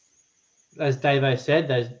 As Davo said,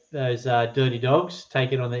 those dirty dogs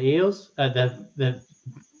taking on the Eels, the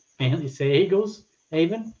Manly Sea Eagles,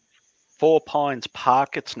 even. 4 Pines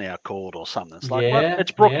Park, it's now called, or something. It's like,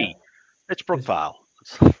 it's Brookie. Yeah. It's Brookvale.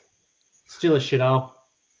 Still a shithole.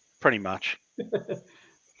 Pretty much. The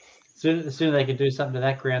sooner they can do something to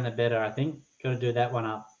that ground, the better, I think. Got to do that one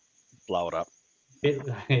up. Blow it up.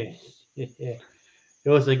 Yeah.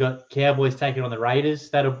 You also got Cowboys taking on the Raiders.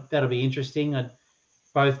 That'll be interesting.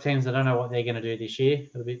 Both teams, I don't know what they're going to do this year.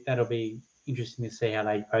 That'll be interesting to see how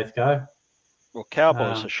they both go. Well,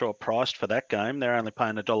 Cowboys are short priced for that game. They're only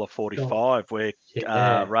paying $1.45,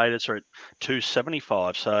 where Raiders are at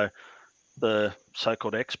 $2.75. So the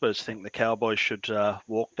so-called experts think the Cowboys should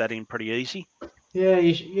walk that in pretty easy. Yeah,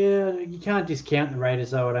 you can't discount the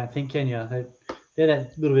Raiders though. I don't think, can you? They're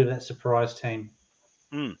that little bit of that surprise team.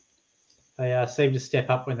 They seem to step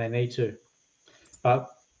up when they need to, but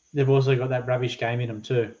they've also got that rubbish game in them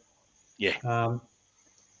too. Yeah.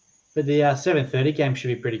 But the 7:30 game should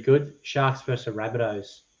be pretty good. Sharks versus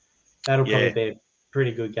Rabbitohs. That'll probably be a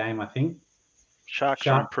pretty good game, I think. Sharks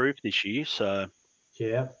are improved this year, so.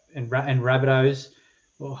 Yeah, and Rabbitohs,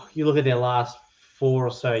 well, you look at their last 4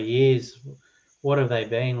 or so years, what have they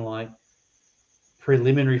been like?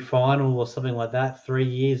 Preliminary final or something like that, 3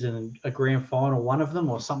 years and a grand final, one of them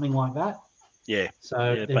or something like that. Yeah.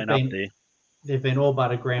 So they've been up there. They've been all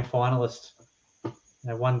but a grand finalist.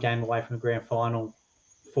 One game away from the grand final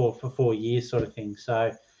for 4 years, sort of thing.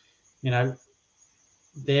 So,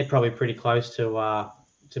 they're probably pretty close to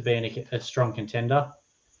being a strong contender.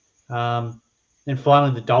 Then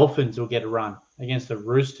finally, the Dolphins will get a run against the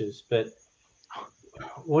Roosters. But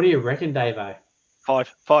what do you reckon, Davo?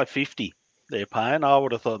 $5.50 they're paying. I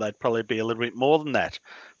would have thought they'd probably be a little bit more than that.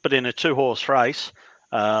 But in a 2-horse race,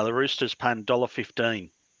 the Roosters paying $1.15.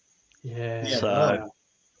 Yeah. So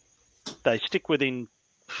they stick within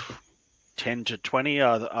 10 to 20.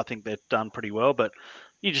 I think they've done pretty well. But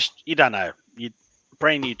you don't know.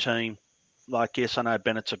 Brand new team. Like, yes, I know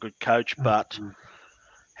Bennett's a good coach, but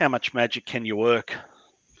how much magic can you work?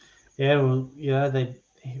 Yeah, well,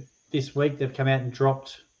 this week they've come out and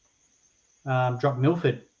dropped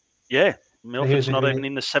Milford. Yeah, He Milford's was not even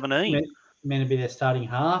in the 17. meant to be their starting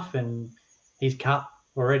half, and he's cut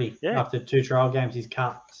already. Yeah. After 2 trial games, he's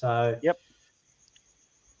cut. So Yep.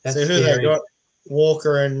 that's So who scary. they got?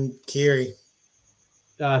 Walker and Keary.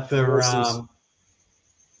 For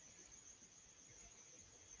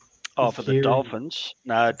for the Dolphins.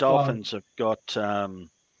 No, Dolphins have got. No,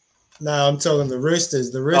 I'm talking the Roosters.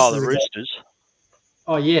 The Roosters. The Roosters.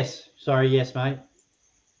 Oh yes, sorry, yes, mate.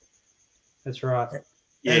 That's right.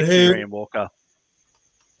 Yeah, and Keary and Walker.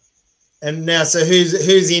 And now, so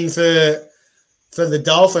who's in for the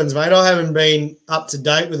Dolphins, mate? I haven't been up to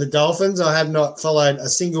date with the Dolphins. I have not followed a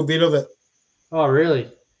single bit of it. Oh, really?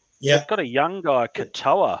 Yeah. They've got a young guy,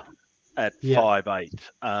 Katoa, at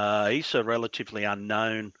 5'8". He's a relatively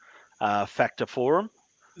unknown factor for them.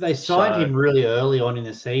 They signed him really early on in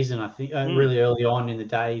the season, I think, really early on in the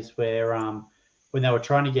days where when they were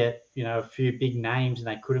trying to get, a few big names and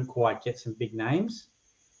they couldn't quite get some big names.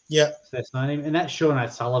 Yeah. So they signed him. And that's Sean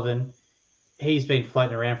O'Sullivan. He's been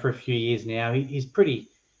floating around for a few years now. He was pretty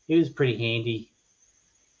handy.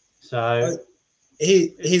 So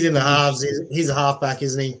he's in the halves. He's a halfback,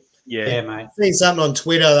 isn't he? Yeah, mate. I've seen something on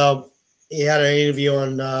Twitter. He had an interview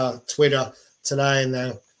on Twitter today, and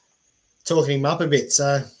they're talking him up a bit.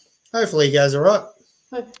 So hopefully he goes all right.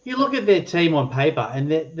 You look at their team on paper,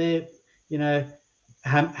 and they're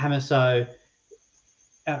Hamiso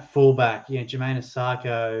at fullback, Jermaine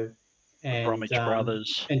Asako and Bromwich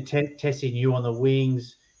brothers and Tessie New on the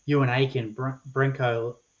wings, Ewan Aiken,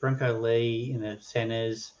 Brenko Lee in the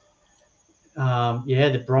centres.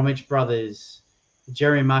 The Bromwich brothers,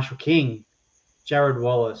 Jeremy Marshall King, Jared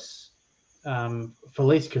Wallace,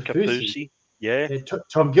 Felice Kafusi.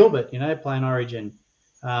 Tom Gilbert, playing Origin.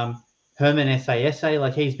 Herman Sasa,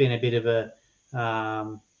 like he's been a bit of a,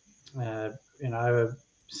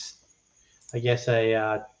 I guess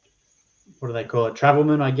what do they call it?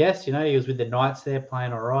 Travelman, I guess. He was with the Knights there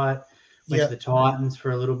playing all right. Went to the Titans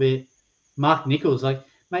for a little bit. Mark Nichols,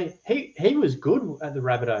 mate, he was good at the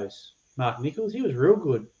Rabbitohs. Mark Nichols, he was real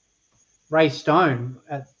good. Ray Stone,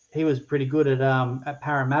 he was pretty good at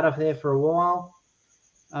Parramatta there for a while.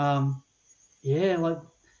 On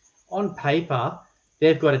paper,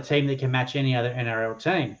 they've got a team that can match any other NRL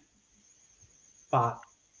team. But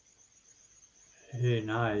who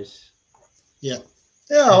knows? Yeah.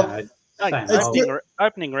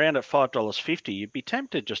 Opening round at $5.50, you'd be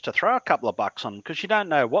tempted just to throw a couple of bucks on because you don't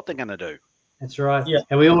know what they're going to do. That's right. Yeah.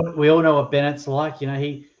 And we all know what Bennett's like.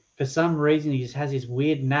 He for some reason he just has this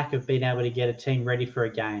weird knack of being able to get a team ready for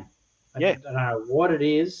a game. I don't know what it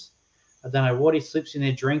is. I don't know what he slips in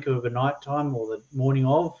their drink overnight time or the morning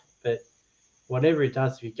of, but whatever it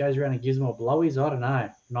does, if he goes around and gives them all blowies, I don't know,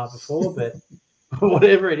 the night before, but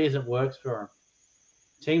whatever it is, it works for him.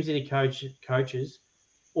 Teams that he coaches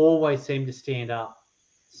always seem to stand up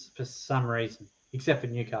for some reason, except for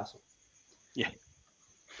Newcastle. Yeah.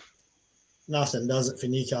 Nothing does it for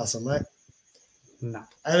Newcastle, mate. No.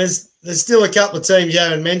 And there's still a couple of teams you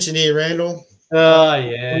haven't mentioned here, Randall. Oh,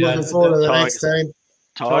 yeah. I'm looking forward to the next team.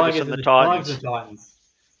 Tigers and the Titans.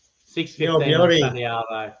 6:15 on Sunday,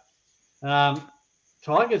 Arvo.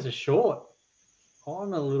 Tigers are short.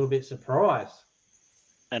 I'm a little bit surprised.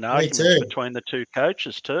 And arguments between the two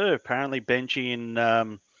coaches too. Apparently Benji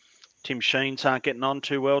and Tim Sheens aren't getting on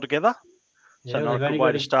too well together. So not a good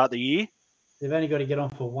way to start the year. They've only got to get on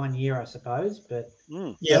for 1 year, I suppose. But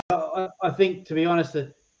I think, to be honest,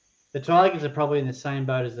 the Tigers are probably in the same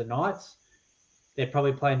boat as the Knights. They're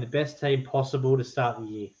probably playing the best team possible to start the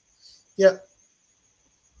year. Yep.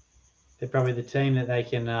 They're probably the team that they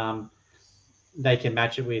can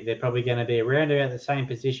match it with. They're probably going to be around about the same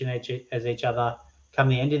position as each other come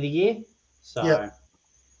the end of the year. So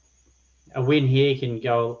a win here can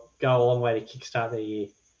go a long way to kickstart the year.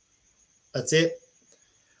 That's it.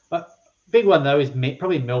 Big one, though, is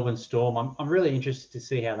probably Melbourne Storm. I'm really interested to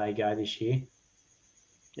see how they go this year.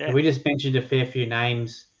 Yeah. We just mentioned a fair few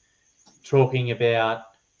names talking about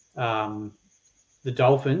the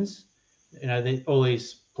Dolphins. All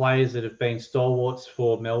these players that have been stalwarts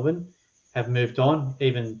for Melbourne have moved on.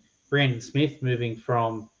 Even Brandon Smith moving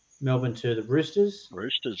from Melbourne to the Roosters.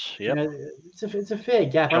 Yeah. It's a fair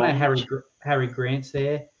gap. Johns. I know Harry Grant's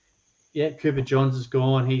there. Yeah, Cooper Johns is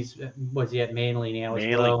gone. He's at Manly now as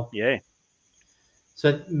well. Yeah.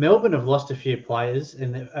 So Melbourne have lost a few players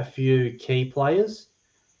and a few key players.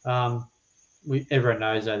 Everyone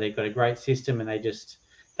knows though they've got a great system and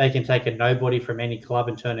they can take a nobody from any club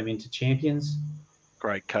and turn them into champions.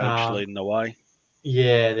 Great coach leading the way.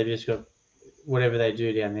 Yeah, they've just got whatever they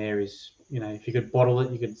do down there is, if you could bottle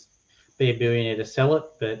it, you could be a billionaire to sell it.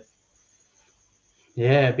 But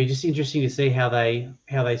yeah, it'd be just interesting to see how they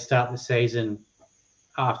start the season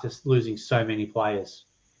after losing so many players.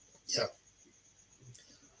 Yeah.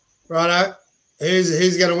 Righto.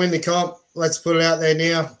 Who's going to win the comp? Let's put it out there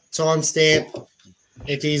now. Timestamp.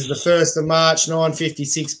 It is the 1st of March,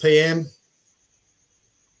 9:56 p.m.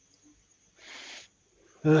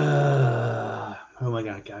 Who am I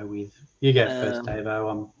going to go with? You go first, Davo.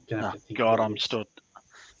 I'm going to have to think. God, I'm still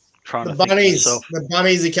trying The to think of myself. The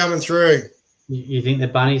bunnies are coming through. You think the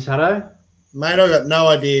bunnies, Hutto? Mate, I got no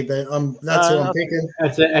idea, but that's who I'm picking.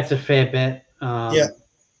 That's a fair bet. Yeah.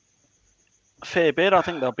 Fair bet. I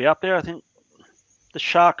think they'll be up there. I think the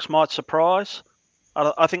Sharks might surprise.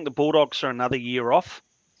 I think the Bulldogs are another year off.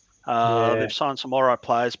 They've signed some all right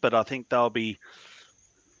players, but I think they'll be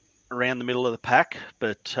around the middle of the pack.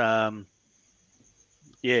 But,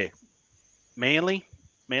 yeah, Manly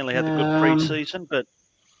had a good pre-season, but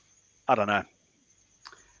I don't know.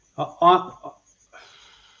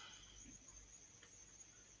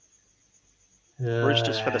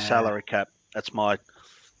 Roosters for the salary cap. That's my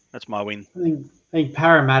win. I think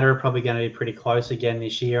Parramatta are probably going to be pretty close again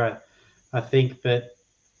this year. I think, but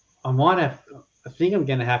I think I'm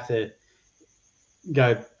going to have to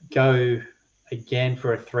go again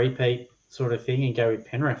for a three-peat sort of thing and go with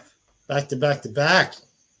Penrith. Back to back to back.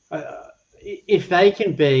 If they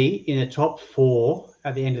can be in the top 4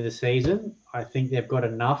 at the end of the season, I think they've got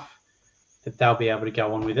enough that they'll be able to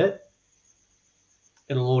go on with it.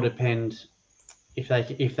 It'll all depend if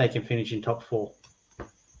they can finish in top 4.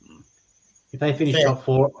 If they finish top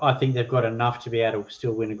 4, I think they've got enough to be able to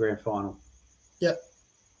still win a grand final. Yep.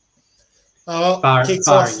 Kicks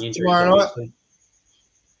off injuries, tomorrow night.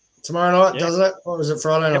 Tomorrow night, doesn't it? Or is it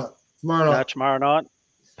Friday night? Tomorrow night. No, tomorrow night.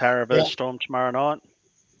 Para versus Storm tomorrow night.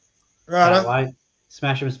 Right.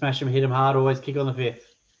 Smash them, hit them hard. Always kick on the 5th.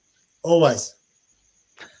 Always.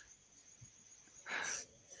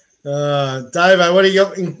 Davo, what do you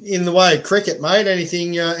got in the way? Cricket, mate?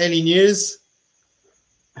 Anything? Any news?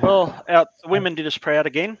 Well, the women did us proud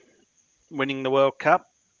again, winning the World Cup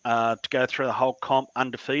to go through the whole comp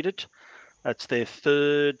undefeated. That's their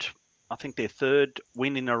third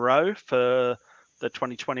win in a row for the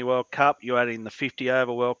 2020 World Cup. You add in the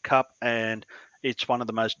 50-over World Cup, and it's one of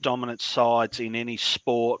the most dominant sides in any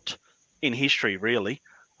sport in history, really.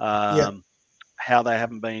 How they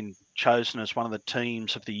haven't been chosen as one of the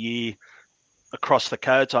teams of the year across the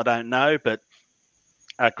codes, I don't know, but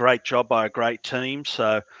a great job by a great team.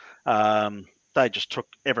 So they just took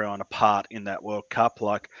everyone apart in that World Cup.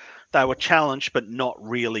 Like, they were challenged, but not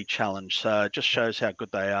really challenged. So it just shows how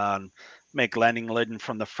good they are. And Meg Lanning leading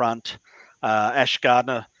from the front. Ash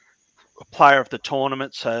Gardner, player of the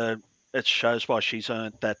tournament. So it shows why she's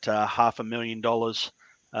earned that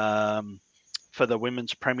 $500,000 for the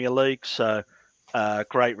Women's Premier League. So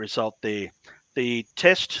great result there. The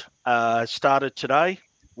test started today.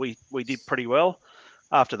 We did pretty well.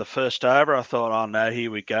 After the first over, I thought, oh, no,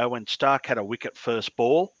 here we go. When Stark had a wicket first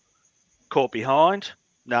ball, caught behind.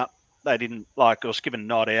 No, they didn't. It was given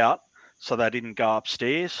not out, so they didn't go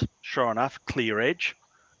upstairs. Sure enough, clear edge.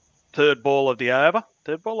 Third ball of the over.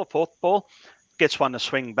 Third ball or fourth ball. Gets one to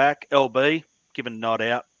swing back. LB, given not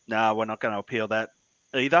out. No, we're not going to appeal that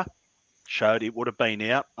either. Showed it would have been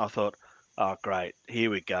out. I thought, oh, great.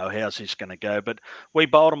 Here we go. How's this going to go? But we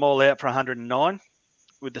bowled them all out for 109.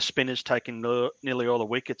 With the spinners taking nearly all the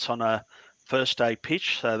wickets on a first day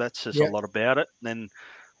pitch. So that says a lot about it. And then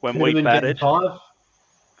when we batted...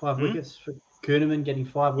 Five wickets for Kuhneman getting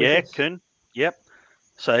 5 wickets. Yeah, Kuhn. Yep.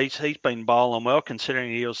 So he's been bowling well,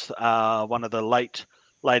 considering he was one of the late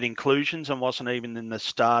inclusions and wasn't even in the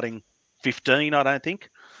starting 15, I don't think.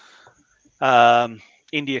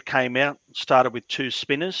 India came out, started with 2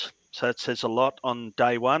 spinners. So that says a lot on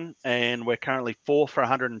day one. And we're currently 4 for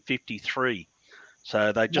 153.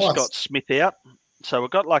 So they just got Smith out. So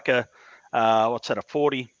we've got like a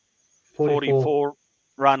 44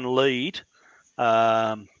 run lead.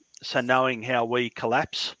 So knowing how we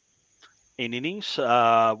collapse in innings,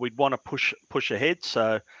 we'd want to push ahead.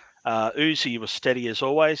 So Uzi was steady as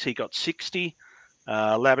always. He got 60.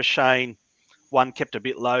 Labuschagne, one kept a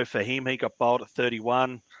bit low for him. He got bowled at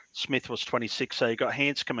 31. Smith was 26. So you got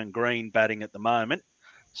Hanscom and Green batting at the moment.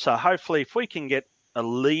 So hopefully if we can get a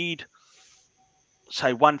lead,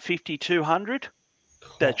 say 150, 200,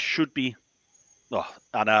 that should be,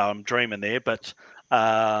 I know I'm dreaming there, but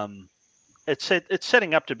it's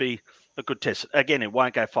setting up to be a good test. Again, it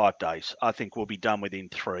won't go 5 days. I think we'll be done within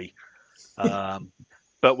 3.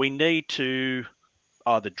 But we need to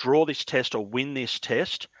either draw this test or win this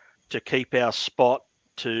test to keep our spot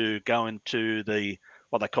to go into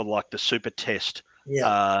what they call like the Super Test,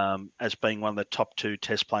 as being one of the top 2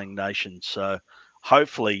 test playing nations. So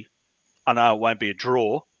hopefully, I know it won't be a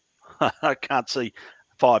draw. I can't see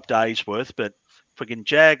 5 days worth, but if we can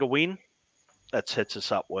jag a win, that sets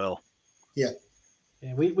us up well. Yeah.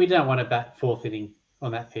 Yeah, we don't want to bat 4th inning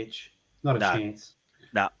on that pitch. Not a chance.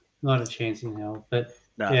 No. Not a chance in hell. But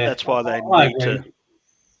no, yeah, that's why they I need agree. to.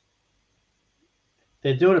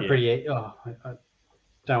 They're doing it pretty. I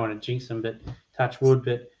don't want to jinx them, but touch wood.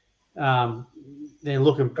 But they're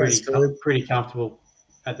looking pretty comfortable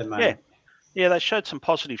at the moment. Yeah, they showed some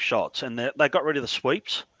positive shots, and they got rid of the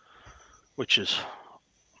sweeps, which is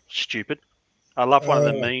stupid. I love one of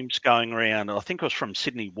the memes going around. I think it was from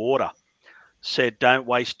Sydney Water. Said, "Don't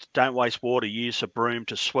waste water. Use a broom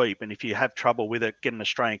to sweep, and if you have trouble with it, get an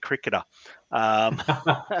Australian cricketer." So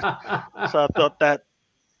I thought that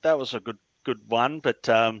was a good one. But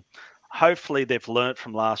hopefully they've learnt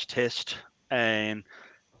from last test, and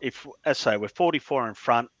if, as I say, we're 44 in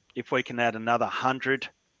front, if we can add another 100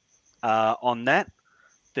 on that,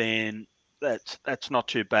 then that's not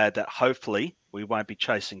too bad. That hopefully we won't be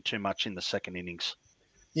chasing too much in the second innings.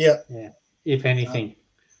 Yeah. If anything.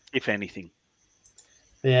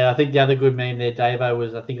 Yeah, I think the other good meme there, Davo,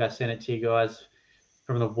 was, I think I sent it to you guys,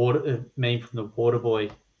 from the meme from the water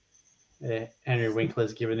boy. Andrew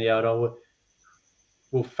Winkler's given the old,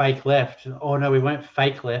 we'll fake left. Oh no, we won't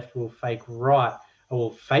fake left. We'll fake right. Or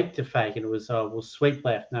we'll fake to fake. And it was, we'll sweep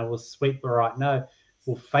left. No, we'll sweep right. No,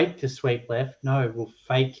 we'll fake to sweep left. No, we'll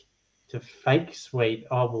fake to fake sweep.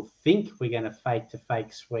 Oh, we'll think we're going to fake to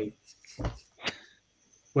fake sweep.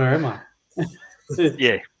 Where am I?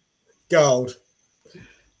 Yeah. Gold.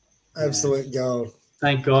 Absolute gold.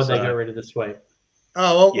 Thank God they got rid of the sweep.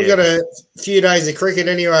 Oh, well, we've got a few days of cricket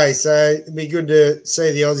anyway, so it'd be good to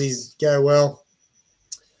see the Aussies go well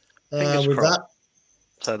with that.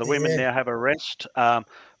 So the women now have a rest,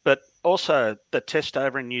 but also the test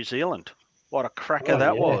over in New Zealand. What a cracker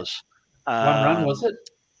that was. 1 run, was it?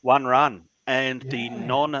 1 run. And the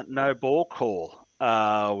no ball call,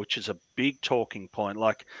 which is a big talking point.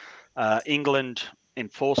 Like England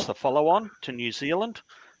enforced the follow-on to New Zealand.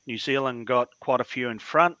 New Zealand got quite a few in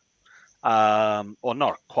front, or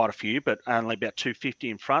not quite a few, but only about 250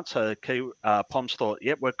 in front. So the key Poms thought,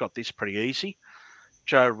 we've got this pretty easy.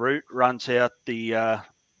 Joe Root runs out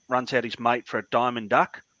his mate for a diamond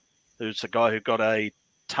duck, who's the guy who got a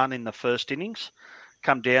ton in the first innings.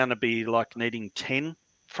 Come down to be like needing 10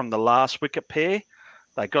 from the last wicket pair.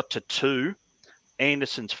 They got to 2.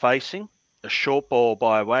 Anderson's facing a short ball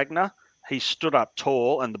by Wagner. He stood up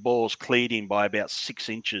tall and the ball's cleared him by about 6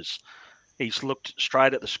 inches. He's looked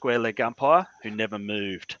straight at the square leg umpire, who never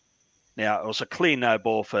moved. Now, it was a clear no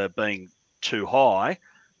ball for being too high.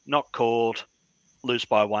 Not called, lose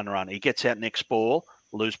by 1 run. He gets out next ball,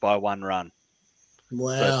 lose by 1 run.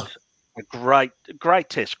 Wow. But a great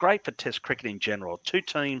test. Great for test cricket in general. 2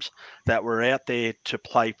 teams that were out there to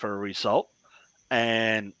play for a result.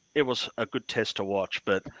 And it was a good test to watch.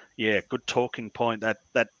 But, good talking point, that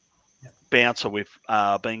bouncer with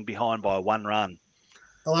being behind by 1 run.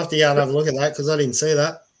 I'll have to go and have a look at that because I didn't see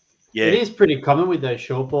that. Yeah. It is pretty common with those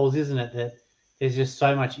short balls, isn't it? That there's just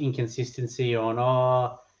so much inconsistency on,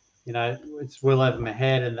 it's well over my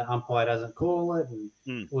head and the umpire doesn't call it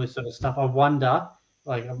and all this sort of stuff. I wonder,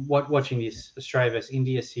 like, I'm watching this Australia versus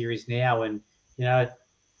India series now, and,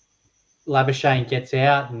 Labuschagne gets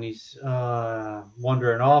out and he's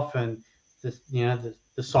wandering off, and the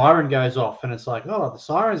siren goes off, and it's like, the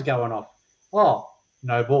siren's going off. Oh,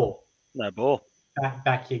 no ball. No ball.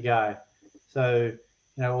 Back you go. So,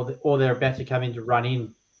 or they're about to come in to run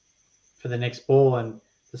in for the next ball, and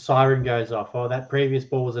the siren goes off. Oh, that previous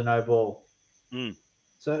ball was a no ball.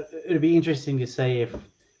 So it'd be interesting to see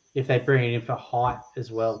if they bring it in for height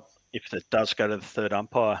as well. If it does go to the third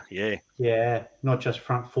umpire, Yeah, not just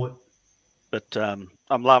front foot. But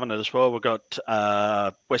I'm loving it as well. We've got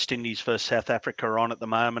West Indies versus South Africa on at the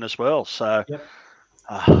moment as well. So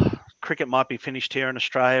cricket might be finished here in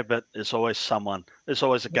Australia, but there's always someone. There's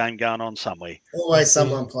always a game going on somewhere. Always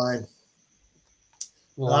someone playing.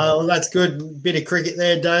 Well, that's good. Bit of cricket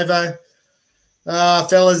there, Davo.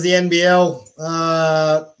 Fellas, the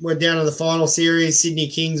NBL, we're down to the final series, Sydney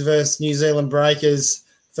Kings versus New Zealand Breakers.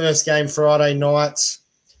 First game Friday night.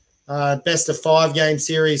 Best of 5 game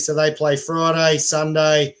series. So they play Friday,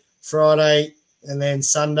 Sunday, Friday, and then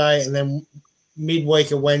Sunday, and then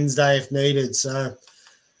midweek or Wednesday if needed. So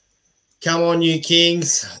come on, you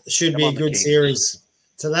Kings. Should be a good series.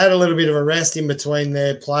 So they had a little bit of a rest in between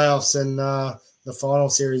their playoffs and the final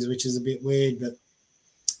series, which is a bit weird. But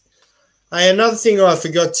another thing I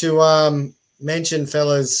forgot to mention,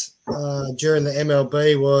 fellas, during the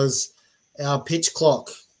MLB was our pitch clock.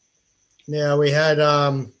 Now, we had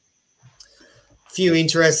a few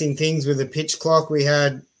interesting things with the pitch clock. We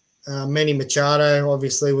had Manny Machado,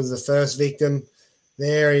 obviously, was the first victim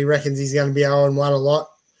there. He reckons he's going to be 0-1 a lot,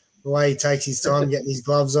 the way he takes his time getting his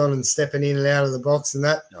gloves on and stepping in and out of the box and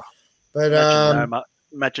that. But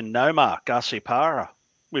imagine Nomar Garciaparra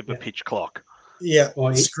with a pitch clock. Yeah,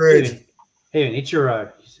 screwed. Even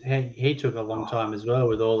Ichiro, he took a long time as well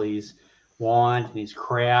with all his wind and his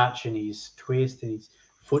crouch and his twist and his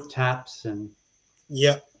foot taps and.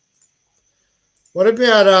 Yeah. What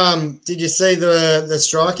about did you see the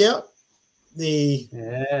strikeout?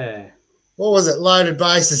 What was it? Loaded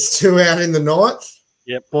bases, 2 out in the ninth.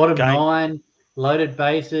 Yep. Bottom 9, loaded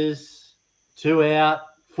bases, 2 out,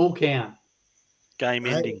 full count. Game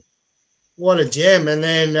ending. What a gem. And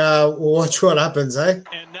then we'll watch what happens, eh?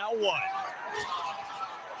 And now what?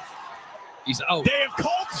 He's out. They have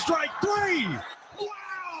called strike 3.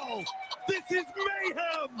 Wow! This is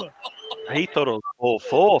mayhem! He thought it was ball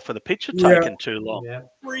 4 for the pitcher taking too long. Yeah.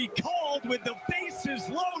 Recalled with the bases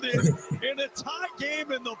loaded in a tie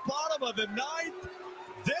game in the bottom of the 9th.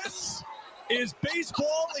 This is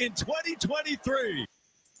baseball in 2023.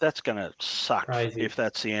 That's going to suck. Crazy. If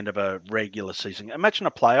that's the end of a regular season. Imagine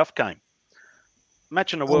a playoff game.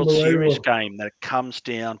 Imagine a World Series game that comes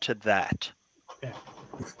down to that. Yeah.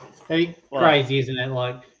 Crazy, isn't it?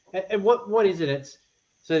 Like, and what is it? It's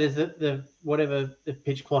so there's the whatever the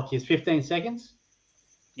pitch clock is, 15 seconds.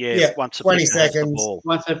 Yeah, once 20 seconds.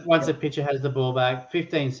 Once the pitcher has the ball back,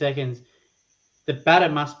 15 seconds. The batter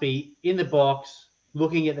must be in the box,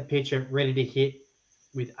 looking at the pitcher, ready to hit,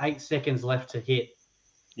 with 8 seconds left to hit.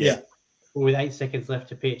 Yeah. Or with 8 seconds left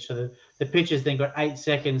to pitch. So the pitcher's then got 8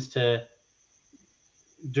 seconds to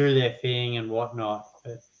do their thing and whatnot.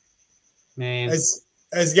 But man,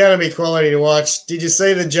 it's going to be quality to watch. Did you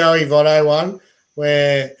see the Joey Votto one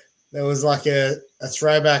where there was like a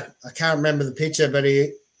throwback? I can't remember the pitcher, but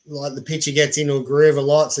the pitcher gets into a groove a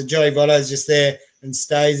lot. So Joey Votto's just there and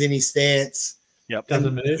stays in his stance. Yep.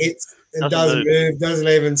 Doesn't move. Doesn't move. Doesn't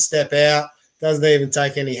even step out. Doesn't even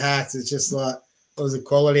take any hacks. It's just like it was a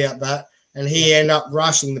quality at bat. And he ended up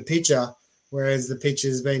rushing the pitcher, whereas the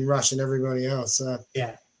pitcher's been rushing everybody else. So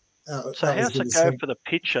yeah. So how's it go for the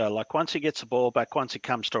pitcher? Like once he gets the ball back, once he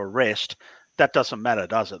comes to a rest, that doesn't matter,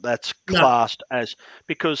 does it? That's classed as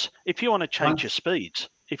because if you want to change your speeds,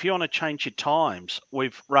 if you want to change your times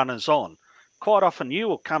with runners on, quite often you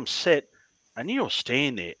will come set and you'll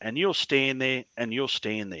stand there and you'll stand there and you'll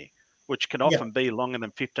stand there, which can often be longer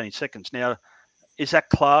than 15 seconds. Now, is that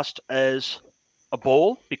classed as a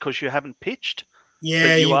ball because you haven't pitched?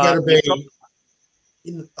 Yeah, you've got to be.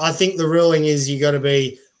 I think the ruling is you got to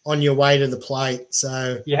be on your way to the plate.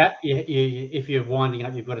 So if you're winding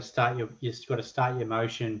up, you've got to start your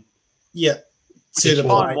motion. Yeah, to the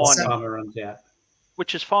plate. Timer runs out.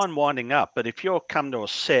 Which is fine winding up, but if you're come to a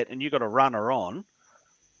set and you've got a runner on,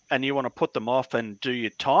 and you want to put them off and do your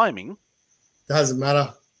timing, doesn't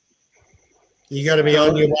matter. You got to be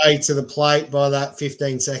on your way to the plate by that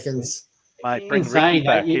 15 seconds. Mate, bring Ricky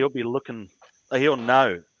back. He'll be looking. He'll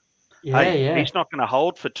know. He's not going to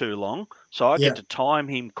hold for too long, so I get to time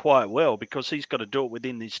him quite well because he's got to do it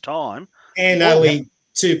within this time. And only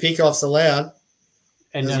 2 pickoffs allowed.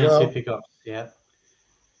 And only 2 pickoffs, yeah.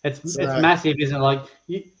 It's massive, isn't it? Like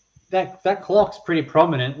that clock's pretty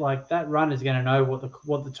prominent. Like that runner's going to know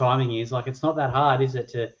what the timing is. Like it's not that hard, is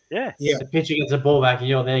it? The pitcher gets a ball back and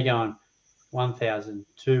you're there going 1,000,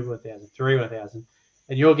 2, 1,000, 3, 1,000,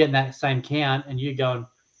 and you're getting that same count, and you're going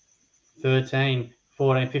 13,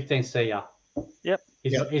 14, 15. See ya. Yep.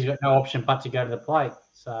 He's got no option but to go to the plate.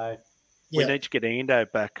 So we need to get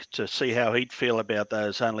Ando back to see how he'd feel about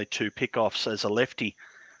those only 2 pickoffs as a lefty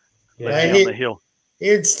down the hill.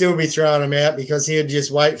 He'd still be throwing them out because he'd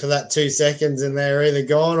just wait for that 2 seconds and they're either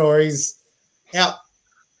gone or he's out.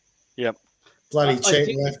 Yep. Bloody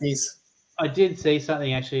cheating lefties. I did see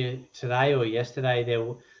something actually today or yesterday.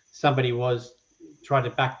 Somebody tried to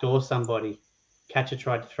backdoor somebody. Catcher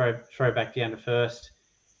tried to throw back down to first,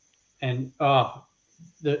 and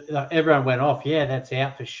everyone went off. Yeah, that's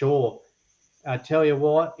out for sure. I tell you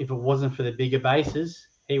what, if it wasn't for the bigger bases,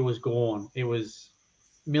 he was gone. It was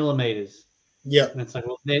millimeters. Yeah, and it's like,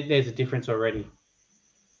 well, there's a difference already.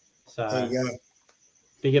 So there you go.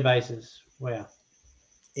 Bigger bases. Wow.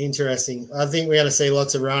 Interesting. I think we're going to see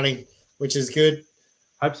lots of running, which is good.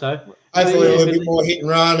 Hope so. Hopefully a little bit more hit and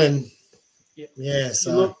run and. Yeah,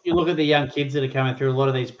 so you look at the young kids that are coming through, a lot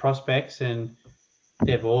of these prospects, and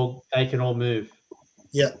they can all move.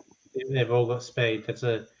 Yeah, they've all got speed.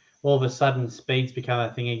 All of a sudden speed's become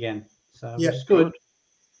a thing again. So which is good.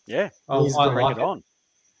 Yeah, I bring like it on.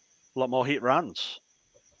 a lot more hit runs.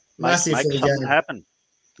 Massive Make for the something game. happen.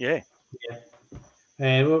 Yeah.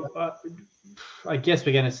 Well, I guess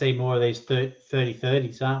we're going to see more of these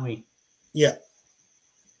 30-30s, aren't we? Yeah.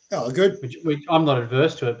 Oh, good. Which I'm not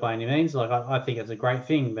adverse to it by any means. Like I think it's a great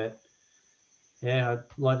thing, but yeah, I'd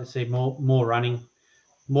like to see more running,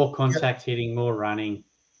 more contact hitting, more running.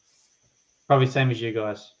 Probably same as you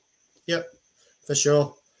guys. Yep, for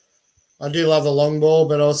sure. I do love the long ball,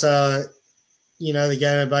 but also, the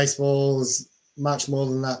game of baseball is much more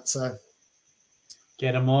than that. So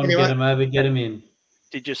get them on, Anyway. get them over, get them in.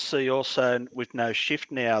 Did you see also with no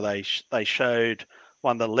shift now, they showed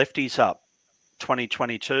one of the lefties up,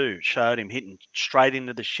 2022, showed him hitting straight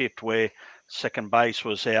into the shift where second base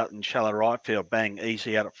was out in shallow right field, bang,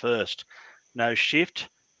 easy out at first. No shift,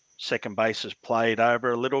 second base is played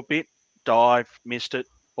over a little bit, dive, missed it,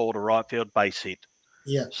 ball to right field, base hit.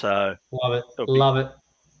 Yeah. So Love it. Love it.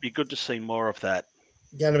 Be good to see more of that.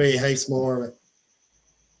 Going to be heaps more of it.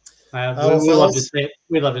 We love to see it.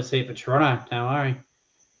 We love to see it for Toronto. Don't worry.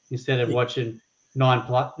 Instead of watching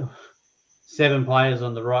 7 players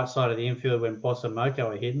on the right side of the infield when Boss and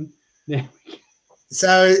Moko are hidden.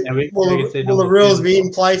 So will the rules be in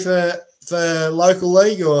play for local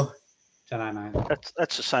league or? Don't know, mate.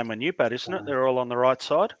 That's the same when you bat, isn't it? They're all on the right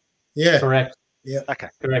side. Yeah. Correct. Yeah. Okay.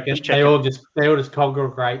 Correct. They all just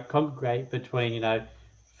congregate between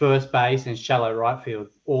first base and shallow right field.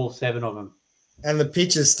 All 7 of them. And the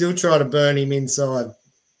pitchers still try to burn him inside.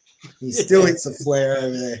 He still hits a flare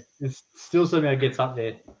over there. It's still somehow gets up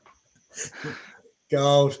there.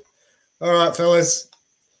 Gold. All right, fellas.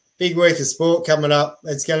 Big week of sport coming up.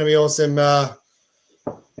 It's going to be awesome to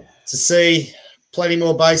see. Plenty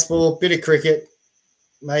more baseball, bit of cricket.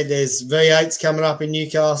 Mate, there's V8s coming up in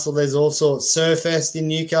Newcastle. There's all sorts. Surfest in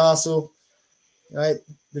Newcastle. Right?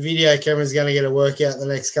 The video camera is going to get a workout the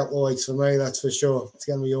next couple of weeks for me, that's for sure. It's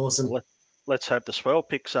going to be awesome. Let's hope the swell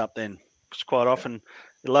picks up then. Because quite often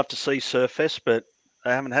you'd love to see Surfest, but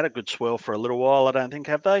they haven't had a good swell for a little while, I don't think,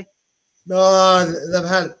 have they? No, they've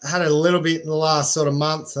had a little bit in the last sort of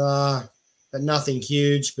month, but nothing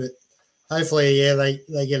huge. But hopefully,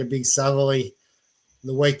 they get a big southerly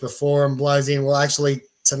the week before and blows in. Well, actually,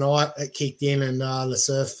 tonight it kicked in and the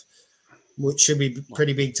surf, which should be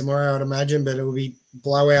pretty big tomorrow, I'd imagine, but it will be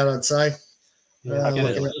blowout, I'd say.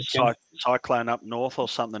 Cyclone up north or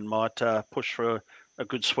something might push for a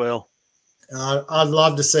good swell. I'd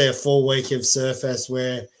love to see a full week of Surfest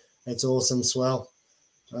where it's awesome swell.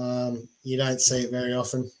 You don't see it very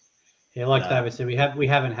often. Yeah, like David said, we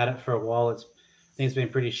haven't had it for a while. I think it's been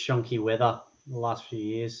pretty shonky weather the last few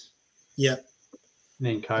years. Yeah. And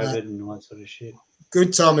then COVID and all that sort of shit.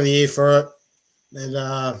 Good time of the year for it.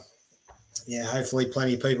 And hopefully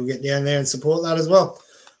plenty of people get down there and support that as well.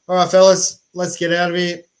 All right, fellas, let's get out of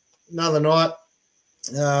here. Another night.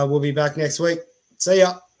 We'll be back next week. See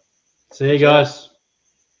ya. See you guys.